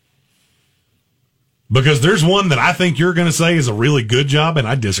 Because there's one that I think you're going to say is a really good job, and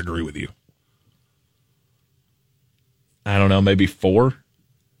I disagree with you. I don't know, maybe 4?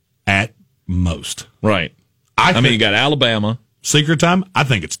 At most. Right. I mean, you got Alabama. Secret time? I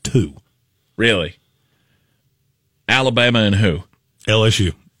think it's 2. Really? Alabama and who?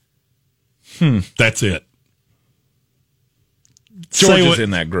 LSU. That's it. Georgia's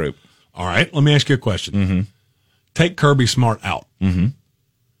in that group. All right, let me ask you a question. Mm-hmm. Take Kirby Smart out. Mm-hmm.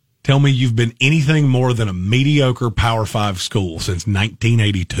 Tell me you've been anything more than a mediocre Power 5 school since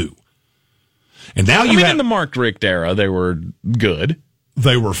 1982. And now in the Mark Richt era, they were good.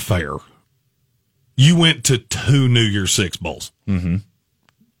 They were fair. You went to 2 New Year's Six Bowls in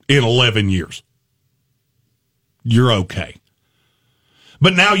 11 years. You're okay.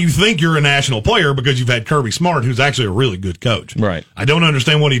 But now you think you're a national player because you've had Kirby Smart, who's actually a really good coach. Right. I don't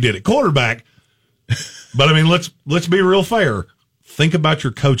understand what he did at quarterback, but I mean, let's be real fair. Think about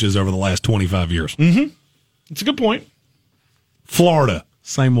your coaches over the last 25 years. It's a good point. Florida,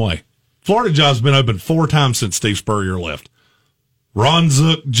 same way. Florida job's been open 4 times since Steve Spurrier left. Ron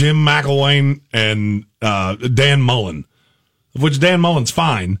Zook, Jim McElwain, and Dan Mullen, of which Dan Mullen's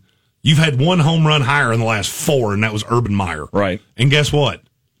fine. You've had 1 home run hire in the last 4, and that was Urban Meyer. Right. And guess what?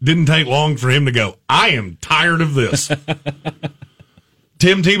 Didn't take long for him to go, I am tired of this.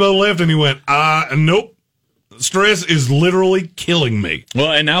 Tim Tebow left, and he went, nope. Stress is literally killing me.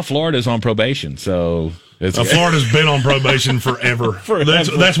 Well, and now Florida's on probation, so... Florida's been on probation forever.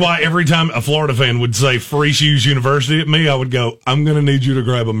 That's why every time a Florida fan would say Free Shoes University at me, I would go, I'm going to need you to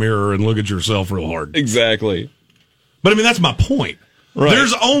grab a mirror and look at yourself real hard. Exactly. But, I mean, that's my point. Right.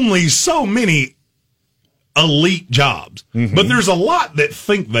 There's only so many elite jobs, but there's a lot that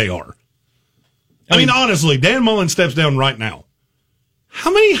think they are. I mean, honestly, Dan Mullen steps down right now.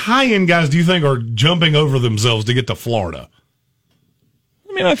 How many high-end guys do you think are jumping over themselves to get to Florida?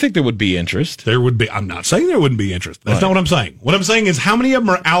 I mean, I think there would be interest. There would be. I'm not saying there wouldn't be interest. That's not what I'm saying. What I'm saying is how many of them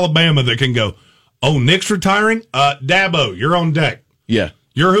are Alabama that can go, oh, Nick's retiring? Dabo, you're on deck. Yeah.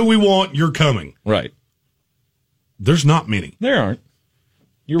 You're who we want. You're coming. Right. There's not many. There aren't.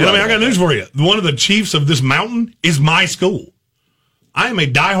 You're right. I mean, I got news for you. One of the chiefs of this mountain is my school. I am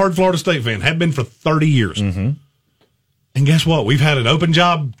a diehard Florida State fan. Have been for 30 years. And guess what? We've had an open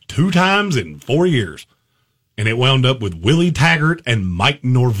job 2 times in 4 years. And it wound up with Willie Taggart and Mike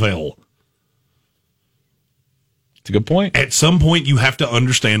Norvell. It's a good point. At some point, you have to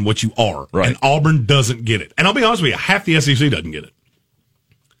understand what you are. Right. And Auburn doesn't get it. And I'll be honest with you, half the SEC doesn't get it.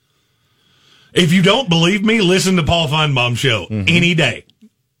 If you don't believe me, listen to Paul Feinbaum's show any day.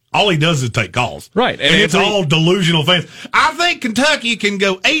 All he does is take calls. Right. And it's all delusional fans. I think Kentucky can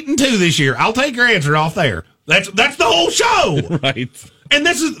go 8-2 this year. I'll take your answer off there. That's the whole show. Right. And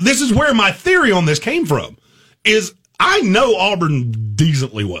this is where my theory on this came from. Is I know Auburn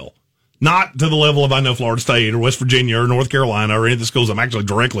decently well. Not to the level of I know Florida State or West Virginia or North Carolina or any of the schools I'm actually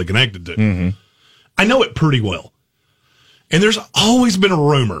directly connected to. I know it pretty well. And there's always been a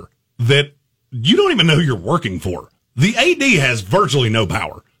rumor that you don't even know who you're working for. The AD has virtually no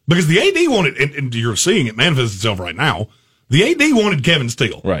power. Because the AD wanted, and you're seeing it manifest itself right now, the AD wanted Kevin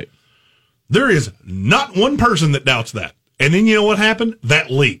Steele. Right. There is not one person that doubts that. And then you know what happened? That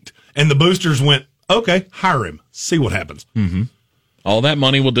leaked. And the boosters went, okay, hire him. See what happens. All that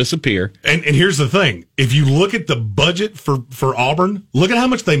money will disappear. And here's the thing. If you look at the budget for Auburn, look at how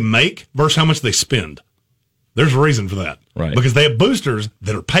much they make versus how much they spend. There's a reason for that. Right. Because they have boosters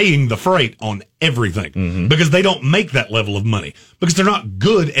that are paying the freight on everything. Because they don't make that level of money. Because they're not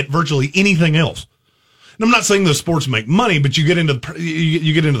good at virtually anything else. And I'm not saying those sports make money, but you get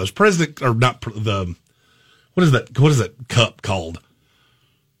into those president or not the what is that cup called?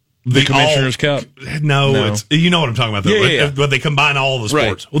 The Commissioner's Cup? No, it's you know what I'm talking about. Though, Yeah. But they combine all the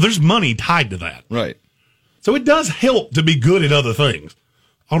sports. Right. Well, there's money tied to that. Right. So it does help to be good at other things.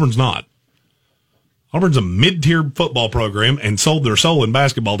 Auburn's not. Auburn's a mid-tier football program and sold their soul in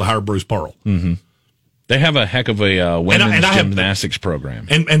basketball to hire Bruce Pearl. They have a heck of a women's gymnastics program.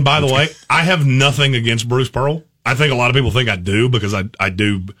 And by the way, I have nothing against Bruce Pearl. I think a lot of people think I do because I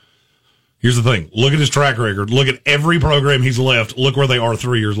do. Here's the thing. Look at his track record. Look at every program he's left. Look where they are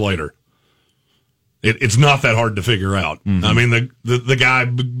 3 years later. It's not that hard to figure out. I mean, the guy,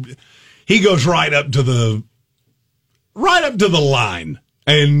 he goes right up to the line.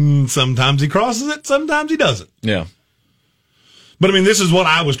 And sometimes he crosses it, sometimes he doesn't. Yeah. But, I mean, this is what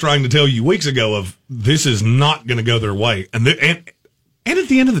I was trying to tell you weeks ago of this is not going to go their way. And at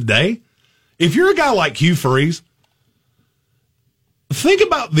the end of the day, if you're a guy like Hugh Freeze, think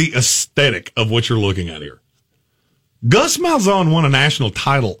about the aesthetic of what you're looking at here. Gus Malzahn won a national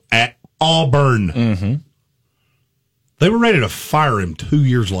title at Auburn. They were ready to fire him 2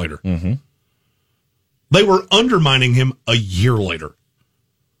 years later. They were undermining him a year later.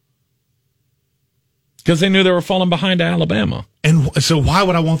 Because they knew they were falling behind to Alabama. And so why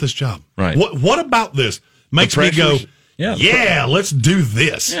would I want this job? Right. What about this makes me go, let's do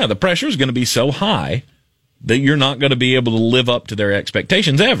this? Yeah, the pressure is going to be so high that you're not going to be able to live up to their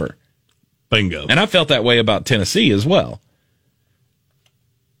expectations ever. Bingo. And I felt that way about Tennessee as well.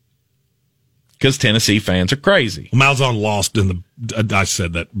 Because Tennessee fans are crazy. Malzahn lost in the... I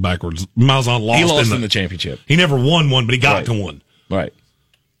said that backwards. Malzahn lost, he lost in the championship. He never won one, but he got to one. Right.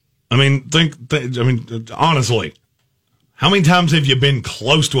 I mean, honestly, How many times have you been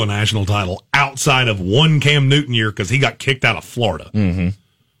close to a national title outside of one Cam Newton year because he got kicked out of Florida? Mm-hmm.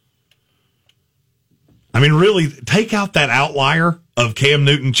 I mean, really, take out that outlier of Cam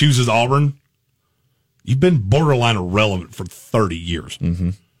Newton chooses Auburn. You've been borderline irrelevant for 30 years.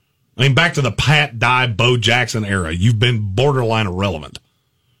 Mm-hmm. I mean, back to the Pat Dye, Bo Jackson era, you've been borderline irrelevant.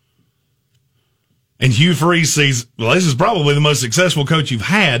 And Hugh Freeze sees, well, this is probably the most successful coach you've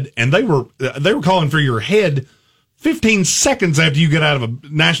had, and they were calling for your head 15 seconds after you get out of a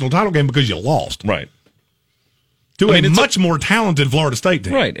national title game because you lost. Right. To a much more talented Florida State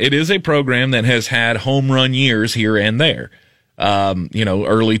team. Right. It is a program that has had home run years here and there.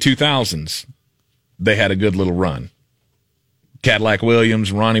 Early 2000s, they had a good little run. Cadillac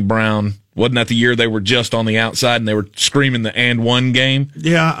Williams, Ronnie Brown. Wasn't that the year they were just on the outside and they were screaming the and one game?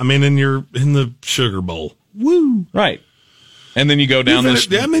 Yeah, I mean, you're in the Sugar Bowl. Woo! Right. And then you go down they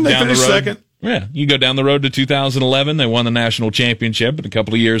finished second. Yeah, you go down the road to 2011. They won the national championship, but a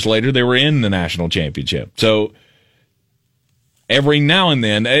couple of years later, they were in the national championship. So every now and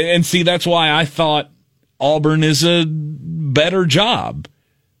then, and see, that's why I thought Auburn is a better job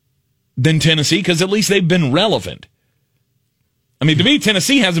than Tennessee, because at least they've been relevant. I mean, to me,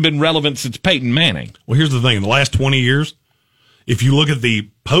 Tennessee hasn't been relevant since Peyton Manning. Well, here's the thing. In the last 20 years, if you look at the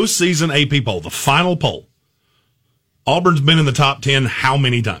postseason AP poll, the final poll, Auburn's been in the top 10 how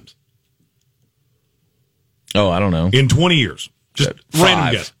many times? Oh, I don't know. In 20 years. Just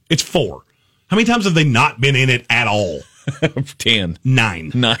random guess. It's 4. How many times have they not been in it at all? 10.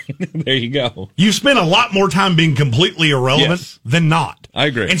 9. There you go. You spend a lot more time being completely irrelevant than not. I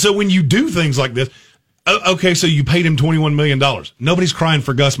agree. And so when you do things like this, okay, so you paid him $21 million. Nobody's crying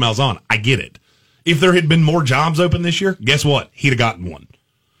for Gus Malzahn. I get it. If there had been more jobs open this year, guess what? He'd have gotten one.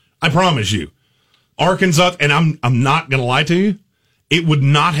 I promise you. Arkansas, and I'm not going to lie to you, it would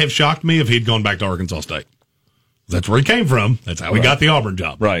not have shocked me if he'd gone back to Arkansas State. That's where he came from. That's how he got the Auburn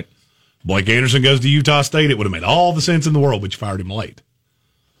job. Right. Blake Anderson goes to Utah State. It would have made all the sense in the world, but you fired him late.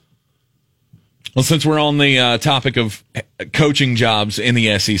 Well, since we're on the topic of coaching jobs in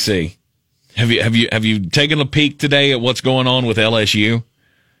the SEC, have you taken a peek today at what's going on with LSU?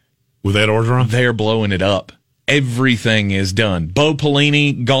 With Ed Orgeron? They're blowing it up. Everything is done. Bo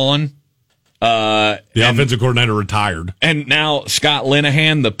Pelini gone. The offensive coordinator retired. And now Scott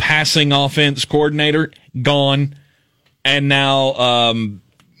Linehan, the passing offense coordinator, gone. And now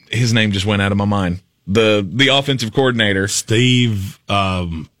his name just went out of my mind. The offensive coordinator. Steve,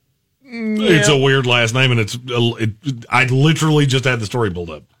 it's a weird last name, and I literally just had the story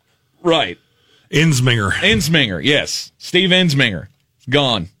pulled up. Right. Ensminger, yes. Steve Ensminger,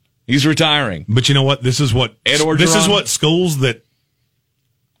 gone. He's retiring. But you know what? This is what schools that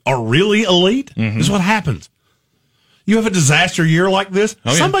are really elite, this is what happens. You have a disaster year like this,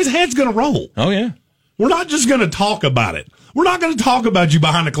 somebody's head's going to roll. Oh, yeah. We're not just going to talk about it. We're not going to talk about you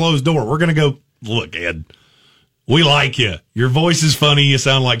behind a closed door. We're going to go, look, Ed, we like you. Your voice is funny. You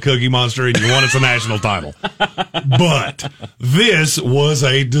sound like Cookie Monster, and you won us a national title. But this was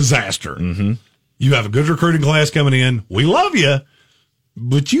a disaster. Mm-hmm. You have a good recruiting class coming in. We love you,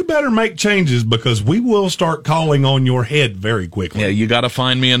 but you better make changes because we will start calling on your head very quickly. Yeah, you got to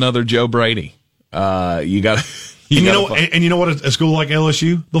find me another Joe Brady. You got. You know what? A school like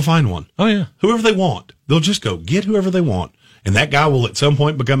LSU, they'll find one. Oh yeah, whoever they want, they'll just go get whoever they want, and that guy will at some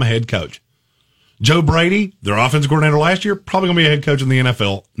point become a head coach. Joe Brady, their offensive coordinator last year, probably going to be a head coach in the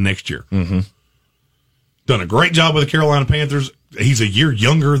NFL next year. Mm-hmm. Done a great job with the Carolina Panthers. He's a year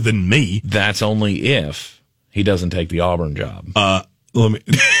younger than me. That's only if he doesn't take the Auburn job. I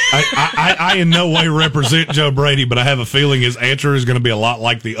in no way represent Joe Brady, but I have a feeling his answer is going to be a lot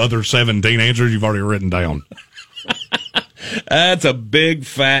like the other 17 answers you've already written down. That's a big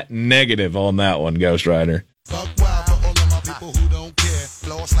fat negative on that one, Ghost Rider.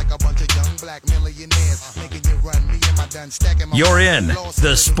 You're in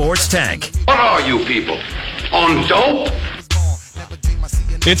the Sports Tank. What are you people? On dope?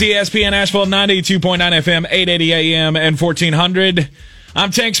 It's ESPN Asheville 92.9 FM, 880 AM, and 1400. I'm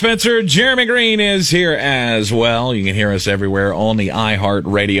Tank Spencer. Jeremy Greene is here as well. You can hear us everywhere on the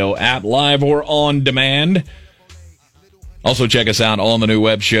iHeartRadio app, live or on demand. Also, check us out on the new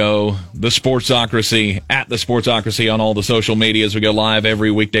web show, The Sportsocracy, at The Sportsocracy on all the social medias. We go live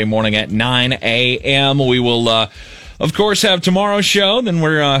every weekday morning at 9 a.m. We will, of course, have tomorrow's show. Then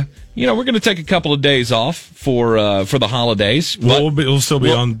we're going to take a couple of days off for the holidays. We'll still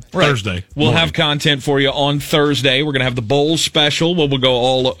be on Thursday. We'll have content for you on Thursday. We're going to have the bowl special where we'll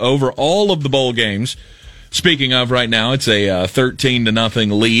go over all of the bowl games. Speaking of right now, it's a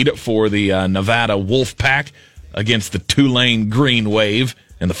 13-0 lead for the Nevada Wolfpack against the Tulane Green Wave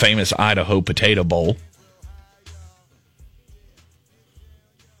in the famous Idaho Potato Bowl.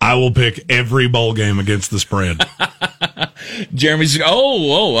 I will pick every bowl game against the spread. Jeremy's,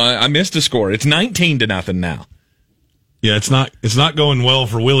 I missed a score. It's 19-0 now. Yeah, it's not going well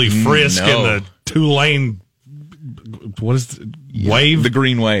for Willie Frisk No. and the Tulane. What is wave? The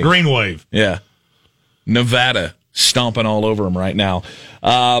Green Wave. Green Wave. Yeah. Nevada stomping all over them right now.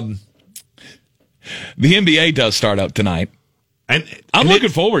 The NBA does start up tonight. And I'm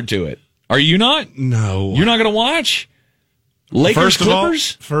looking forward to it. Are you not? No. You're not going to watch? Lakers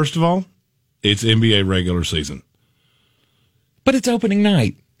Clippers? First of all, it's NBA regular season. But it's opening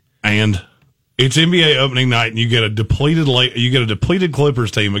night. And it's NBA opening night, and you get a depleted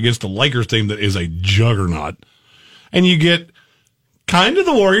Clippers team against a Lakers team that is a juggernaut. And you get kind of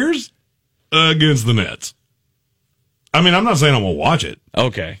the Warriors against the Nets. I mean, I'm not saying I'm going to watch it.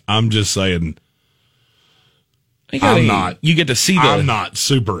 Okay. I'm just saying You get to see I'm not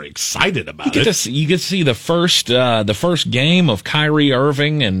super excited about it. You get to see the first game of Kyrie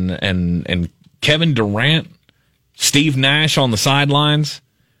Irving and Kevin Durant, Steve Nash on the sidelines.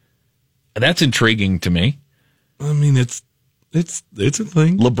 That's intriguing to me. I mean, it's a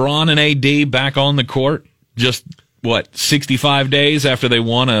thing. LeBron and AD back on the court. Just 65 days after they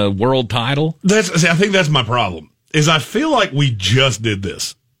won a world title. I think that's my problem. Is I feel like we just did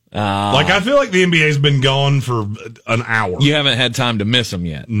this. I feel like the NBA's been gone for an hour. You haven't had time to miss them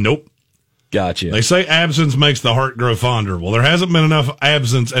yet. Nope. Gotcha. They say absence makes the heart grow fonder. Well, there hasn't been enough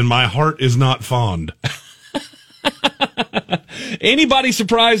absence, and my heart is not fond. Anybody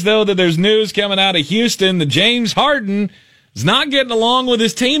surprised, though, that there's news coming out of Houston that James Harden is not getting along with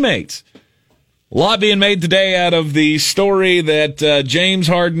his teammates? A lot being made today out of the story that James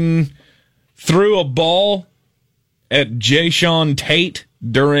Harden threw a ball at Jayshawn Tate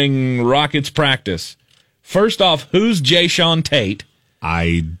during Rockets practice. First off, who's Jayshawn Tate?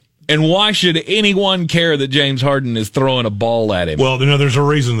 And why should anyone care that James Harden is throwing a ball at him? Well, there's a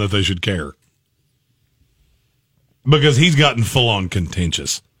reason that they should care. Because he's gotten full-on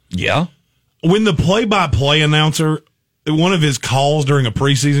contentious. Yeah? When the play-by-play announcer, one of his calls during a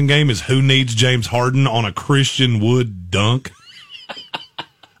preseason game is who needs James Harden on a Christian Wood dunk,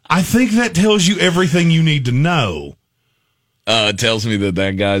 I think that tells you everything you need to know. It tells me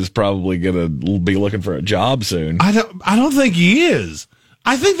that guy's probably going to be looking for a job soon. I don't think he is.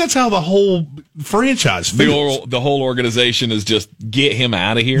 I think that's how the whole franchise feels. The whole organization is just get him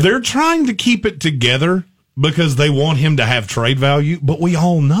out of here. They're trying to keep it together because they want him to have trade value, but we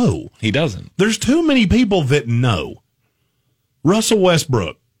all know he doesn't. There's too many people that know. Russell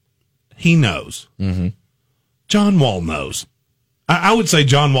Westbrook, he knows. Mm-hmm. John Wall knows. I would say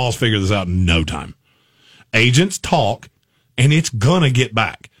John Wall's figured this out in no time. Agents talk, and it's going to get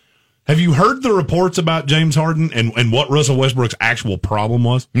back. Have you heard the reports about James Harden and what Russell Westbrook's actual problem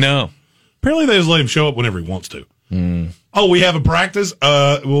was? No. Apparently they just let him show up whenever he wants to. Mm. Oh, we have a practice?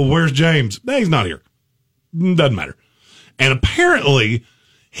 Well, where's James? No, he's not here. Doesn't matter. And apparently,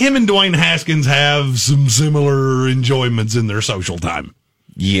 him and Dwayne Haskins have some similar enjoyments in their social time.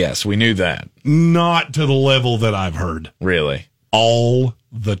 Yes, we knew that. Not to the level that I've heard. Really? All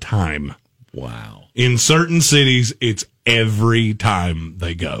the time. Wow. In certain cities, it's every time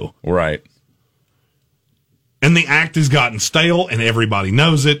they go. Right. And the act has gotten stale, and everybody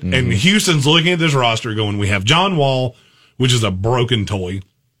knows it. Mm-hmm. And Houston's looking at this roster going, we have John Wall, which is a broken toy.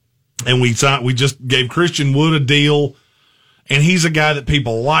 And we just gave Christian Wood a deal, and he's a guy that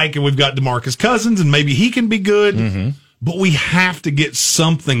people like, and we've got DeMarcus Cousins, and maybe he can be good. Mm-hmm. But we have to get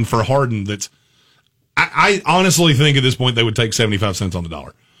something for Harden that's... I honestly think at this point they would take 75 cents on the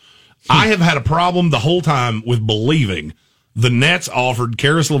dollar. I have had a problem the whole time with believing the Nets offered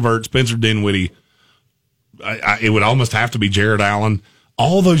Karis LeVert, Spencer Dinwiddie, it would almost have to be Jared Allen,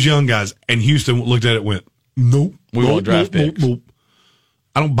 all those young guys, and Houston looked at it and went, nope. We won't draft picks. Nope.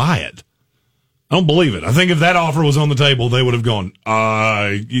 I don't buy it. I don't believe it. I think if that offer was on the table, they would have gone,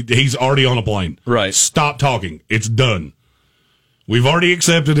 he's already on a plane. Right. Stop talking. It's done. We've already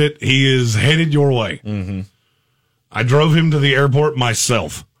accepted it. He is headed your way. Mm-hmm. I drove him to the airport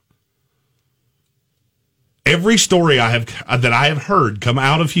myself. Every story that I have heard come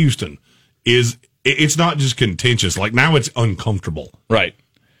out of Houston it's not just contentious. Like now it's uncomfortable. Right.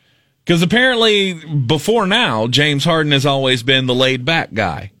 Because apparently before now, James Harden has always been the laid back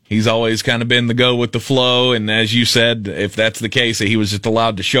guy. He's always kind of been the go with the flow. And as you said, if that's the case, that he was just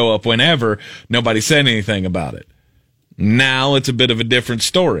allowed to show up whenever, nobody said anything about it. Now it's a bit of a different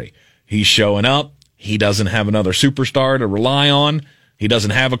story. He's showing up. He doesn't have another superstar to rely on. He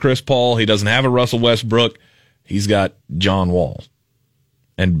doesn't have a Chris Paul. He doesn't have a Russell Westbrook. He's got John Wall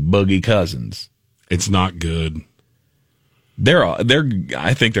and Boogie Cousins. It's not good. I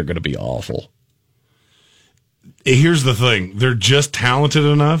think they're going to be awful. Here's the thing. They're just talented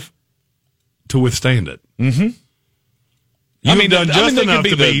enough to withstand it. Mm-hmm. You've done just they enough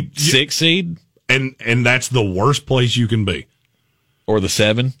could to be be the 6 seed. And that's the worst place you can be. Or the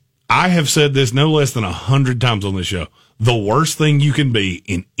 7. I have said this no less than 100 times on this show. The worst thing you can be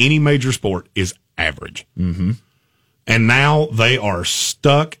in any major sport is average. Mm-hmm. And now they are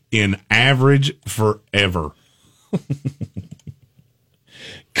stuck in average forever.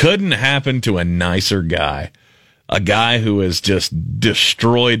 Couldn't happen to a nicer guy. A guy who has just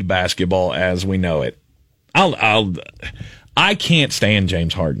destroyed basketball as we know it. I can't stand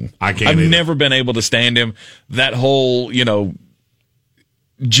James Harden. I've never been able to stand him. That whole,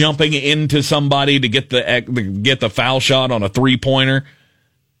 jumping into somebody to get the foul shot on a 3-pointer.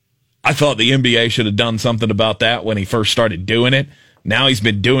 I thought the NBA should have done something about that when he first started doing it. Now he's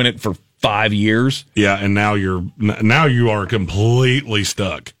been doing it for 5 years. Yeah, and now you are completely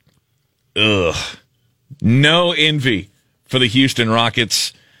stuck. Ugh. No envy for the Houston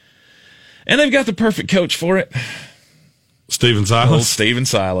Rockets. And they've got the perfect coach for it. Steven Silas. Old Steven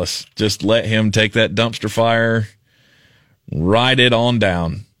Silas. Just let him take that dumpster fire, ride it on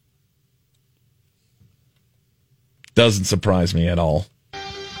down. Doesn't surprise me at all.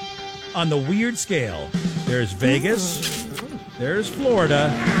 On the weird scale, there's Vegas, there's Florida,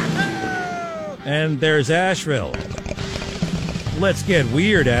 and there's Asheville. Let's get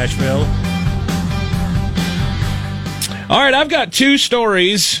weird, Asheville. All right, I've got 2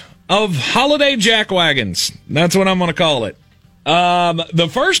 stories of holiday jackwagons. That's what I'm going to call it. The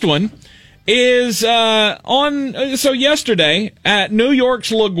first one is yesterday at New York's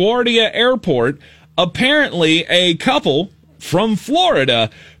LaGuardia Airport, apparently a couple from Florida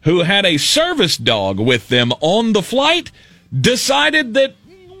who had a service dog with them on the flight decided that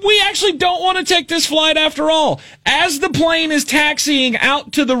we actually don't want to take this flight after all. As the plane is taxiing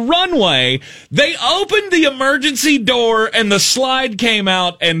out to the runway, they opened the emergency door and the slide came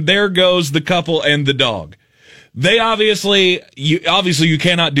out, and there goes the couple and the dog. They obviously you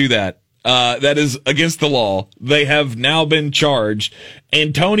cannot do that. That is against the law. They have now been charged.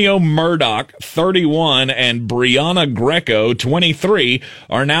 Antonio Murdoch, 31, and Brianna Greco, 23,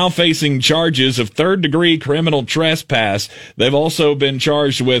 are now facing charges of third-degree criminal trespass. They've also been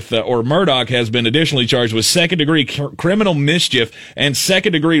charged with, or Murdoch has been additionally charged with second-degree criminal mischief and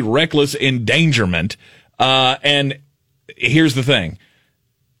second-degree reckless endangerment. And here's the thing.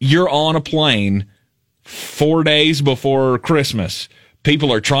 You're on a plane 4 days before Christmas.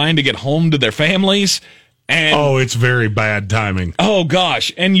 People are trying to get home to their families. And it's very bad timing. Oh,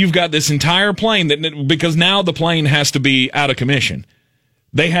 gosh. And you've got this entire plane because now the plane has to be out of commission.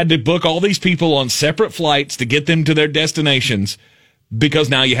 They had to book all these people on separate flights to get them to their destinations because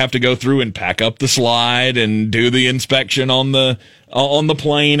now you have to go through and pack up the slide and do the inspection on the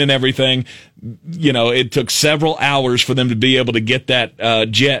plane and everything. It took several hours for them to be able to get that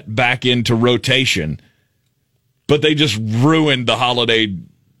jet back into rotation. But they just ruined the holiday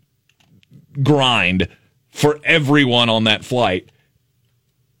grind for everyone on that flight.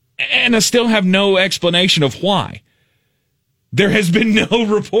 And I still have no explanation of why. There has been no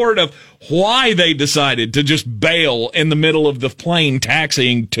report of why they decided to just bail in the middle of the plane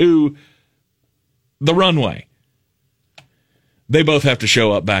taxiing to the runway. They both have to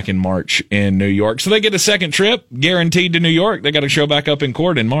show up back in March in New York. So they get a second trip guaranteed to New York. They got to show back up in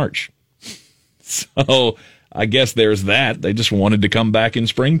court in March. So I guess there's that. They just wanted to come back in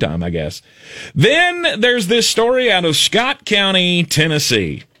springtime, I guess. Then there's this story out of Scott County,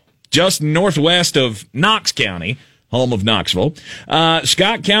 Tennessee, just northwest of Knox County, home of Knoxville.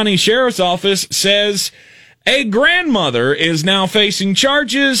 Scott County Sheriff's Office says a grandmother is now facing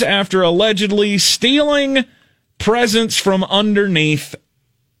charges after allegedly stealing presents from underneath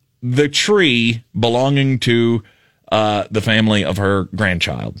the tree belonging to the family of her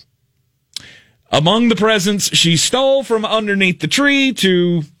grandchild. Among the presents she stole from underneath the tree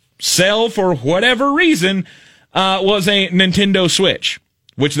to sell for whatever reason was a Nintendo Switch,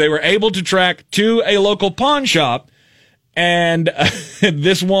 which they were able to track to a local pawn shop. And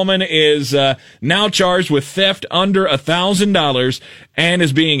this woman is now charged with theft under $1,000 and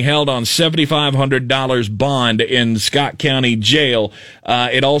is being held on $7,500 bond in Scott County Jail.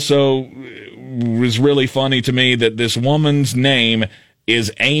 It also was really funny to me that this woman's name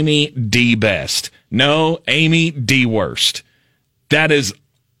is Amy D. Best. No, Amy D. Worst. That is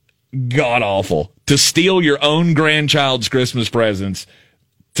god-awful. To steal your own grandchild's Christmas presents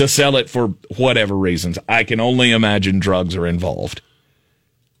to sell it for whatever reasons. I can only imagine drugs are involved.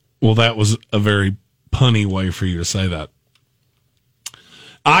 Well, that was a very punny way for you to say that.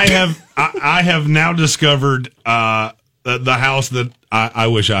 I have now discovered the house that I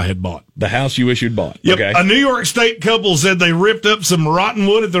wish I had bought. The house you wish you'd bought. Yep. Okay. A New York State couple said they ripped up some rotten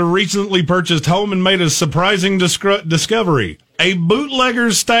wood at their recently purchased home and made a surprising discovery. A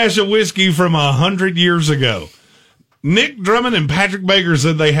bootlegger's stash of whiskey from 100 years ago. Nick Drummond and Patrick Baker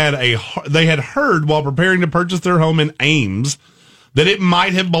said they had heard while preparing to purchase their home in Ames that it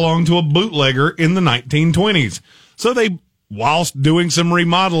might have belonged to a bootlegger in the 1920s. So they, whilst doing some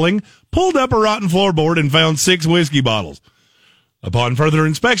remodeling, pulled up a rotten floorboard and found 6 whiskey bottles. Upon further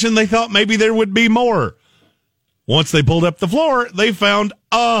inspection, they thought maybe there would be more. Once they pulled up the floor, they found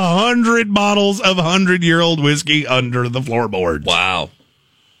 100 bottles of 100-year-old whiskey under the floorboards. Wow.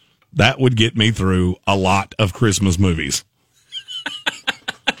 That would get me through a lot of Christmas movies.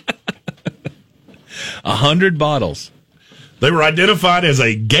 100 bottles. They were identified as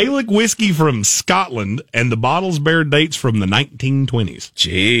a Gaelic whiskey from Scotland, and the bottles bear dates from the 1920s.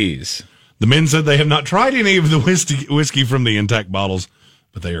 Jeez. The men said they have not tried any of the whiskey from the intact bottles,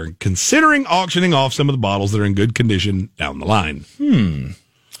 but they are considering auctioning off some of the bottles that are in good condition down the line.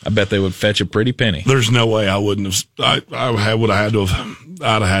 I bet they would fetch a pretty penny. There's no way I wouldn't have. I would have had to have.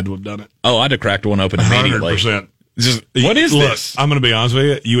 I'd have had to have done it. Oh, I'd have cracked one open immediately. 100%. What is Look, this? I'm going to be honest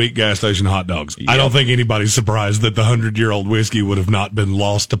with you. You eat gas station hot dogs. Yep. I don't think anybody's surprised that the 100-year-old whiskey would have not been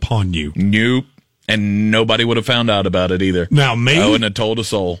lost upon you. Nope. And nobody would have found out about it either. Now, me, I wouldn't have told a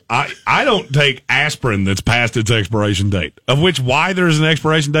soul. I don't take aspirin that's past its expiration date. Of which, why there's an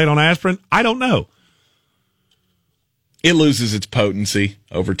expiration date on aspirin, I don't know. It loses its potency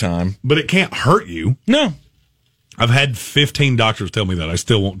over time. But it can't hurt you. No. I've had 15 doctors tell me that. I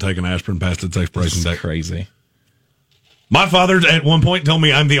still won't take an aspirin past its expiration date. Crazy. My father, at one point, told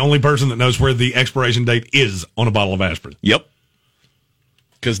me I'm the only person that knows where the expiration date is on a bottle of aspirin. Yep.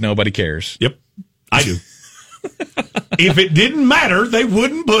 Because nobody cares. Yep. I do. If it didn't matter, they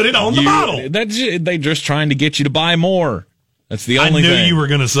wouldn't put it on the bottle. They're just trying to get you to buy more. That's the only thing. I knew you were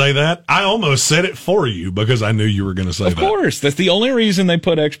going to say that. I almost said it for you because I knew you were going to say that. Of course. That's the only reason they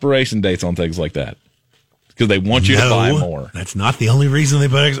put expiration dates on things like that. Because they want you to buy more. That's not the only reason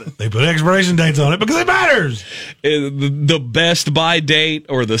they put expiration dates on it, because it matters. The best buy date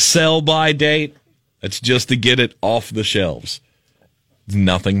or the sell by date, that's just to get it off the shelves.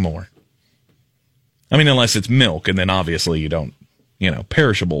 Nothing more. I mean, unless it's milk, and then obviously you don't,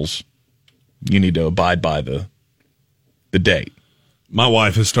 perishables, you need to abide by the date. My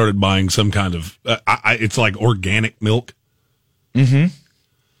wife has started buying some kind of, it's like organic milk. Mm-hmm.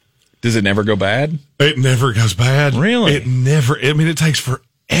 Does it never go bad? It never goes bad. Really? It takes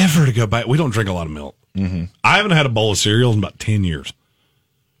forever to go bad. We don't drink a lot of milk. Mm-hmm. I haven't had a bowl of cereal in about 10 years.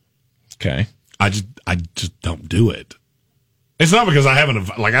 Okay. I just don't do it. It's not because I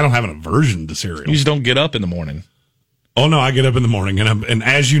don't have an aversion to cereal. You just don't get up in the morning. Oh no, I get up in the morning, and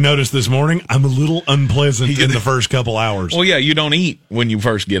as you noticed this morning, I'm a little unpleasant in the first couple hours. Well, yeah, you don't eat when you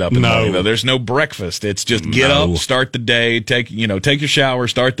first get up in the morning, though. There's no breakfast. It's just get up, start the day, take your shower,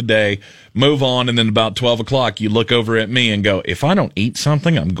 start the day, move on, and then about 12 o'clock, you look over at me and go, if I don't eat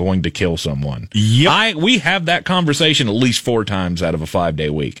something, I'm going to kill someone. Yep. We have that conversation at least 4 times out of a 5-day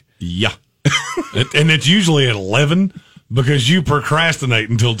week. Yeah. And it's usually at 11 because you procrastinate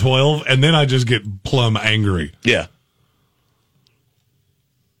until 12, and then I just get plumb angry. Yeah.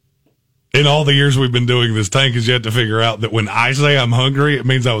 In all the years we've been doing this, Tank has yet to figure out that when I say I'm hungry, it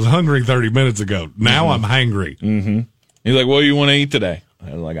means I was hungry 30 minutes ago. Now I'm hangry. Mm-hmm. He's like, what do you want to eat today?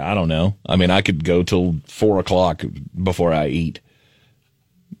 I'm like, I don't know. I mean, I could go till 4 o'clock before I eat.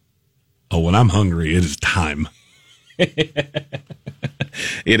 Oh, when I'm hungry, it is time. It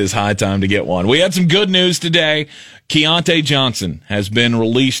is high time to get one. We had some good news today. Keontae Johnson has been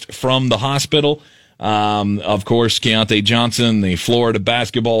released from the hospital. Of course, Keontae Johnson, the Florida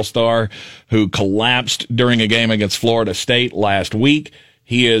basketball star who collapsed during a game against Florida State last week.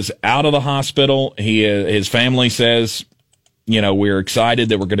 He is out of the hospital. His family says, we're excited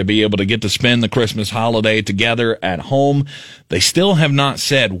that we're going to be able to get to spend the Christmas holiday together at home. They still have not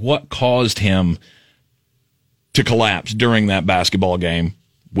said what caused him to collapse during that basketball game.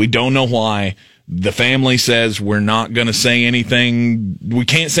 We don't know why. The family says we're not going to say anything. We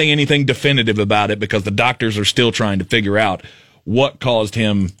can't say anything definitive about it because the doctors are still trying to figure out what caused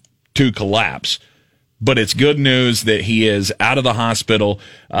him to collapse. But it's good news that he is out of the hospital.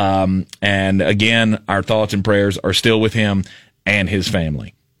 And again, our thoughts and prayers are still with him and his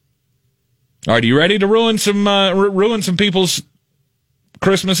family. All right, are you ready to ruin some people's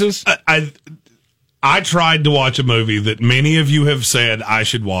Christmases? I tried to watch a movie that many of you have said I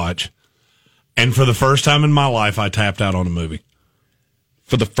should watch. And for the first time in my life, I tapped out on a movie.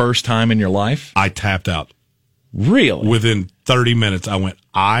 For the first time in your life? I tapped out. Really? Within 30 minutes, I went,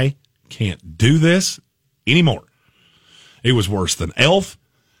 I can't do this anymore. It was worse than Elf.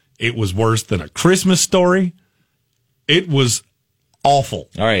 It was worse than A Christmas Story. It was awful.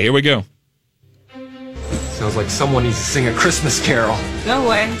 All right, here we go. Sounds like someone needs to sing a Christmas carol. No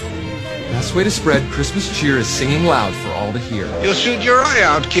way. Best way to spread Christmas cheer is singing loud for all to hear. You'll shoot your eye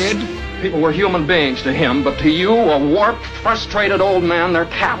out, kid. People were human beings to him, but to you, a warped, frustrated old man, they're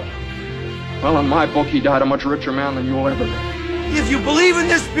cattle. Well, in my book, he died a much richer man than you'll ever be. If you believe in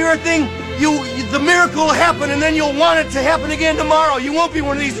this spirit thing, the miracle will happen, and then you'll want it to happen again tomorrow. You won't be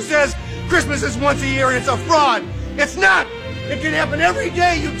one of these that says Christmas is once a year and it's a fraud. It's not. It can happen every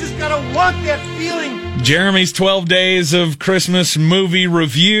day. You've just got to want that feeling. Jeremy's 12 Days of Christmas movie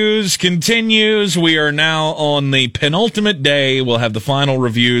reviews continues. We are now on the penultimate day. We'll have the final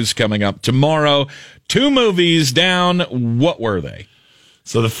reviews coming up tomorrow. 2 movies down. What were they?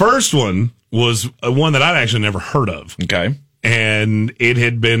 So the first one was one that I'd actually never heard of. Okay. And it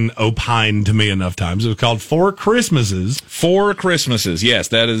had been opined to me enough times. It was called Four Christmases. Four Christmases. Yes,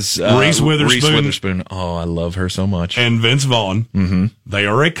 that is Reese Witherspoon. Reese Witherspoon. Oh, I love her so much. And Vince Vaughn. Mm-hmm. They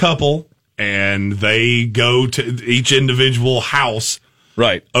are a couple, and they go to each individual house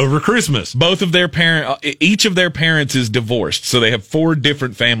right over Christmas. Both of their each of their parents is divorced, so they have 4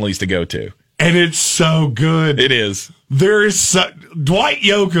 different families to go to. And it's so good. It is. There is Dwight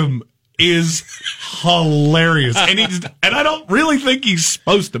Yoakam is hilarious, and I don't really think he's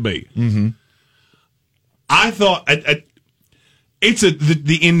supposed to be. Mm-hmm. I thought the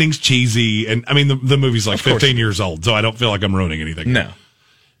ending's cheesy, and I mean the movie's like 15 years old, so I don't feel like I'm ruining anything. No,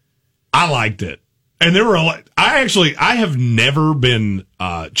 I liked it, and there were a lot. I have never been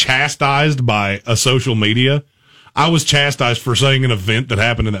chastised by a social media. I was chastised for saying an event that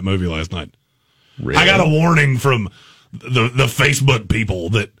happened in that movie last night. Really? I got a warning from the Facebook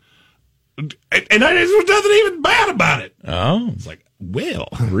people that. And there was nothing even bad about it. Oh. It's like, well.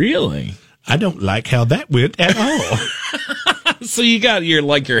 Really? I don't like how that went at all. So you got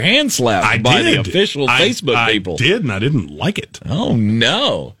your hand slapped by the official Facebook people. I did, and I didn't like it. Oh,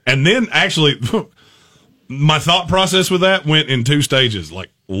 no. And then, actually, my thought process with that went in 2 stages. Like,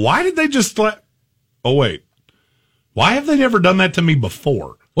 why did they just slap? Oh, wait. Why have they never done that to me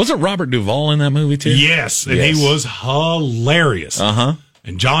before? Wasn't Robert Duvall in that movie, too? Yes, and he was hilarious. Uh-huh.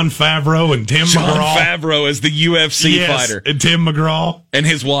 And Jon Favreau and Tim McGraw. Jon Favreau is the UFC fighter. And Tim McGraw. And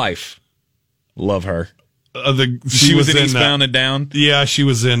his wife. Love her. She was in Eastbound and Down? Yeah, she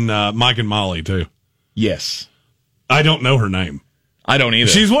was in Mike and Molly, too. Yes. I don't know her name. I don't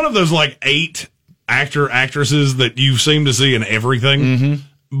either. She's one of those, 8 actresses that you seem to see in everything,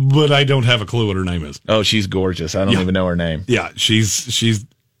 but I don't have a clue what her name is. Oh, she's gorgeous. I don't even know her name. Yeah, she's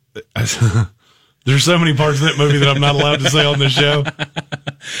there's so many parts of that movie that I'm not allowed to say on this show.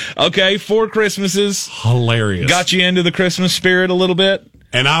 Okay, 4 Christmases. Hilarious. Got you into the Christmas spirit a little bit?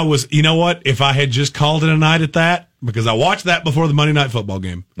 And I was, you know what? If I had just called it a night at that, because I watched that before the Monday Night Football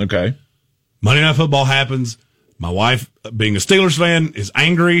game. Okay. Monday Night Football happens. My wife, being a Steelers fan, is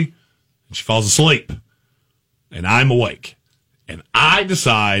angry, and she falls asleep. And I'm awake. And I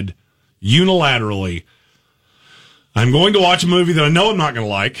decide unilaterally, I'm going to watch a movie that I know I'm not going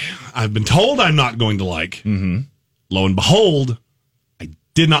to like. I've been told I'm not going to like. Mm-hmm. Lo and behold, I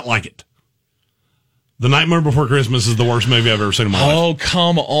did not like it. The Nightmare Before Christmas is the worst movie I've ever seen in my life. Oh,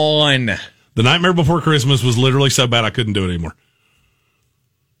 come on. The Nightmare Before Christmas was literally so bad I couldn't do it anymore.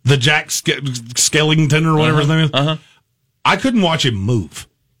 The Jack Skellington or whatever his name is. Uh-huh. I couldn't watch him move.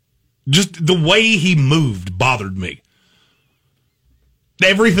 Just the way he moved bothered me.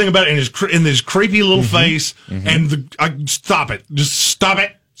 Everything about it in his creepy little face, and stop it. Just stop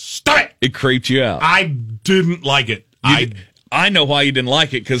it. Stop it. It creeped you out. I didn't like it. I know why you didn't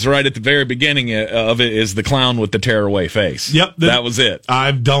like it, because right at the very beginning of it is the clown with the tearaway face. Yep. That was it.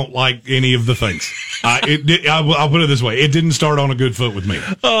 I don't like any of the things. I'll put it this way. It didn't start on a good foot with me.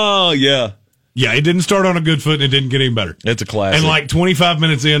 Oh, yeah. Yeah, it didn't start on a good foot, and it didn't get any better. It's a classic. And 25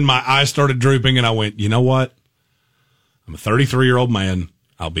 minutes in, my eyes started drooping, and I went, you know what? I'm a 33-year-old man.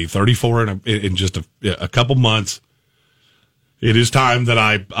 I'll be 34 in just a couple months. It is time that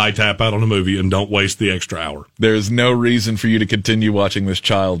I tap out on a movie and don't waste the extra hour. There's no reason for you to continue watching this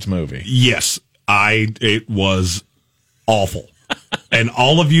child's movie. Yes, it was awful. And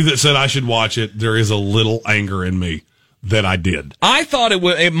all of you that said I should watch it, there is a little anger in me that I did. I thought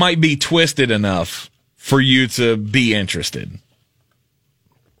it might be twisted enough for you to be interested,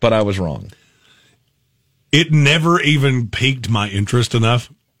 but I was wrong. It never even piqued my interest enough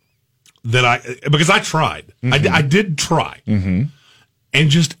because I tried. Mm-hmm. I did try. Mm-hmm. And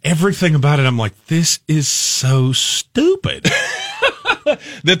just everything about it, I'm like, this is so stupid.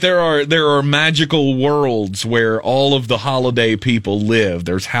 that there are magical worlds where all of the holiday people live.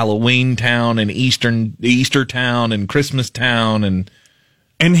 There's Halloween Town and Easter Town and Christmas Town, and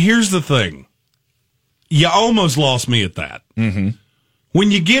here's the thing. You almost lost me at that. Mm-hmm. When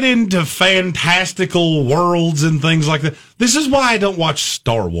you get into fantastical worlds and things like that, this is why I don't watch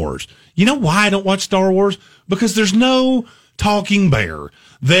Star Wars. You know why I don't watch Star Wars? Because there's no talking bear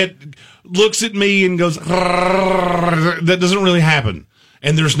that looks at me and goes, that doesn't really happen.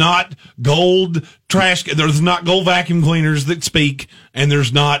 And there's not gold vacuum cleaners that speak, and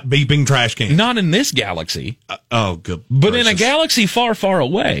there's not beeping trash cans. Not in this galaxy. Good. But gracious. in a galaxy far, far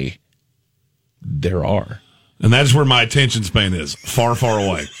away, there are. And that is where my attention span is, far, far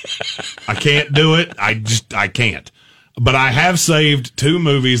away. I can't do it. I can't. But I have saved 2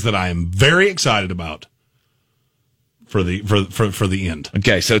 movies that I am very excited about for the end.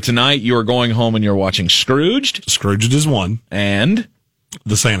 Okay, so tonight you are going home and you're watching Scrooged. Scrooged is one. And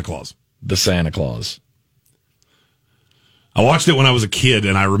The Santa Claus. The Santa Claus. I watched it when I was a kid,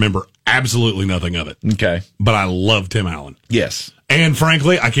 and I remember absolutely nothing of it. Okay. But I love Tim Allen. Yes. And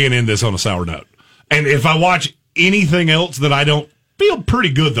frankly, I can't end this on a sour note. And if I watch anything else that I don't feel pretty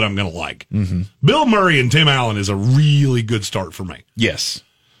good that I'm going to like, Bill Murray and Tim Allen is a really good start for me. Yes.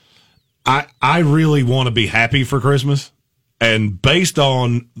 I really want to be happy for Christmas. And based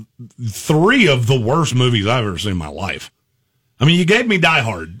on 3 of the worst movies I've ever seen in my life. I mean, you gave me Die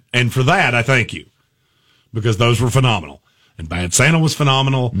Hard, and for that, I thank you. Because those were phenomenal. And Bad Santa was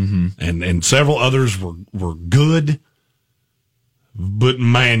phenomenal, and several others were good. But,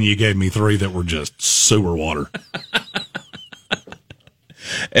 man, you gave me 3 that were just sewer water.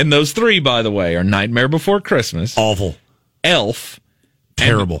 And those 3, by the way, are Nightmare Before Christmas. Awful. Elf.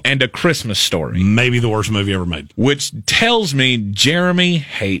 Terrible. And A Christmas Story. Maybe the worst movie ever made. Which tells me Jeremy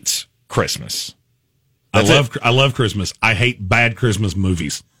hates Christmas. I love Christmas. I hate bad Christmas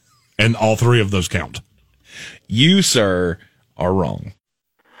movies. And all 3 of those count. You, sir, are wrong.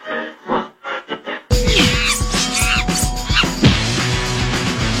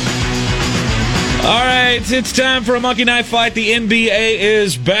 All right, it's time for a Monkey Knife Fight. The NBA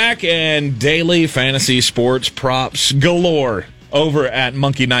is back, and daily fantasy sports props galore over at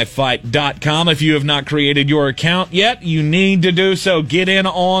monkeyknifefight.com. If you have not created your account yet, you need to do so. Get in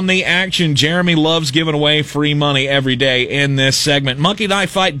on the action. Jeremy loves giving away free money every day in this segment.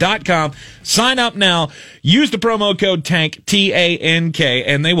 monkeyknifefight.com. Sign up now. Use the promo code TANK, T-A-N-K,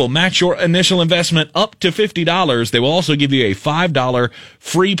 and they will match your initial investment up to $50. They will also give you a $5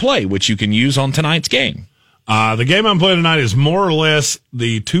 free play, which you can use on tonight's game. The game I'm playing tonight is more or less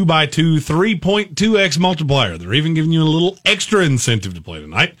the 2x2 3.2x multiplier. They're even giving you a little extra incentive to play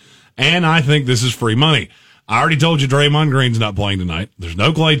tonight, and I think this is free money. I already told you Draymond Green's not playing tonight. There's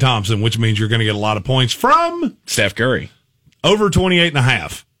no Klay Thompson, which means you're going to get a lot of points from Steph Curry. Over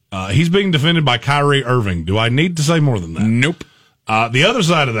 28.5. He's being defended by Kyrie Irving. Do I need to say more than that? Nope. The other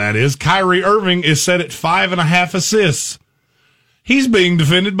side of that is Kyrie Irving is set at 5.5 assists. He's being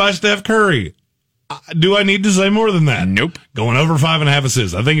defended by Steph Curry. Do I need to say more than that? Nope. Going over 5.5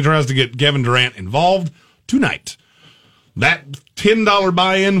 assists. I think he tries to get Kevin Durant involved tonight. That $10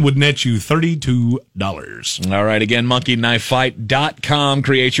 buy-in would net you $32. All right, again, monkeyknifefight.com.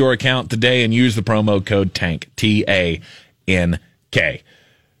 Create your account today and use the promo code TANK, T-A-N-K.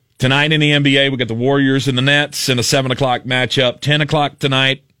 Tonight in the NBA, we got the Warriors and the Nets in a 7 o'clock matchup. 10 o'clock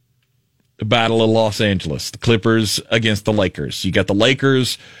tonight, the Battle of Los Angeles. The Clippers against the Lakers. You got the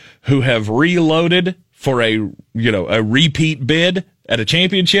Lakers who have reloaded for a repeat bid at a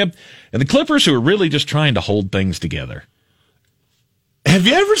championship, and the Clippers who are really just trying to hold things together. Have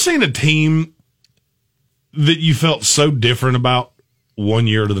you ever seen a team that you felt so different about one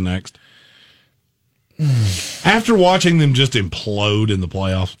year to the next? After watching them just implode in the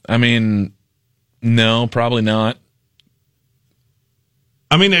playoffs? I mean, no, probably not.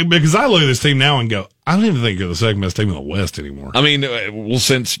 I mean, because I look at this team now and go, I don't even think they're the second best team in the West anymore. I mean, well,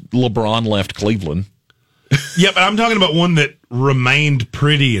 since LeBron left Cleveland. Yeah, but I'm talking about one that remained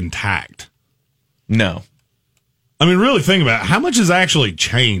pretty intact. No. I mean, really think about it. How much has actually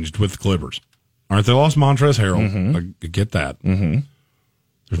changed with the Clippers? All right, they lost Montrezl Harrell. Mm-hmm. I get that. Mm-hmm.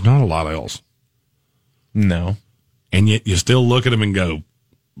 There's not a lot else. No. And yet you still look at them and go,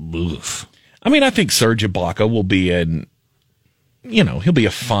 ugh. I mean, I think Serge Ibaka will be he'll be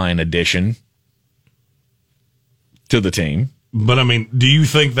a fine addition to the team. But, I mean, do you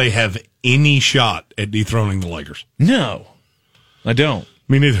think they have any shot at dethroning the Lakers? No, I don't.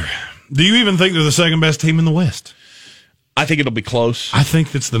 Me neither. Do you even think they're the second best team in the West? I think it'll be close. I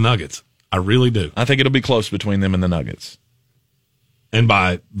think it's the Nuggets. I really do. I think it'll be close between them and the Nuggets. And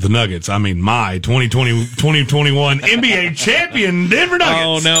by the Nuggets, I mean my 2021 NBA champion Denver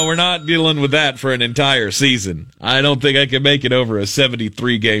Nuggets. Oh, no, we're not dealing with that for an entire season. I don't think I can make it over a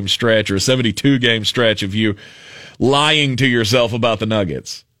 73-game stretch or a 72-game stretch of you lying to yourself about the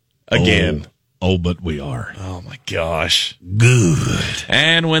Nuggets again. Oh, but we are. Oh, my gosh. Good.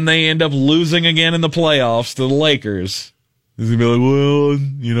 And when they end up losing again in the playoffs to the Lakers, he's going to be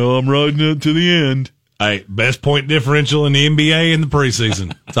like, well, I'm riding it to the end. Hey, best point differential in the NBA in the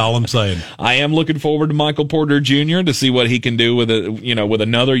preseason. That's all I'm saying. I am looking forward to Michael Porter Jr. to see what he can do with with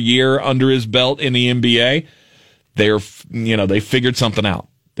another year under his belt in the NBA. They figured something out.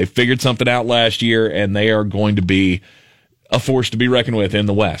 They figured something out last year, and they are going to be a force to be reckoned with in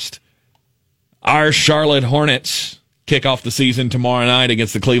the West. Our Charlotte Hornets kick off the season tomorrow night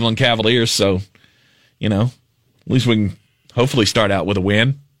against the Cleveland Cavaliers, so, at least we can hopefully start out with a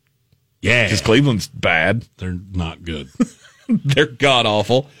win. Yeah. Because Cleveland's bad. They're not good. They're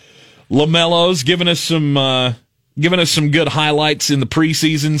god-awful. LaMelo's giving us some good highlights in the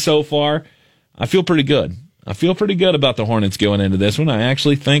preseason so far. I feel pretty good. I feel pretty good about the Hornets going into this one. I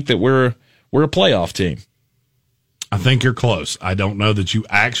actually think that we're a playoff team. I think you're close. I don't know that you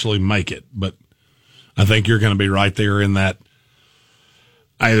actually make it, but I think you're going to be right there in that.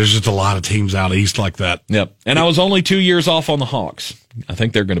 There's just a lot of teams out east like that. Yep. And I was only 2 years off on the Hawks. I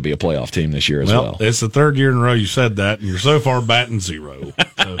think they're going to be a playoff team this year as well. It's the third year in a row you said that, and you're so far batting 0.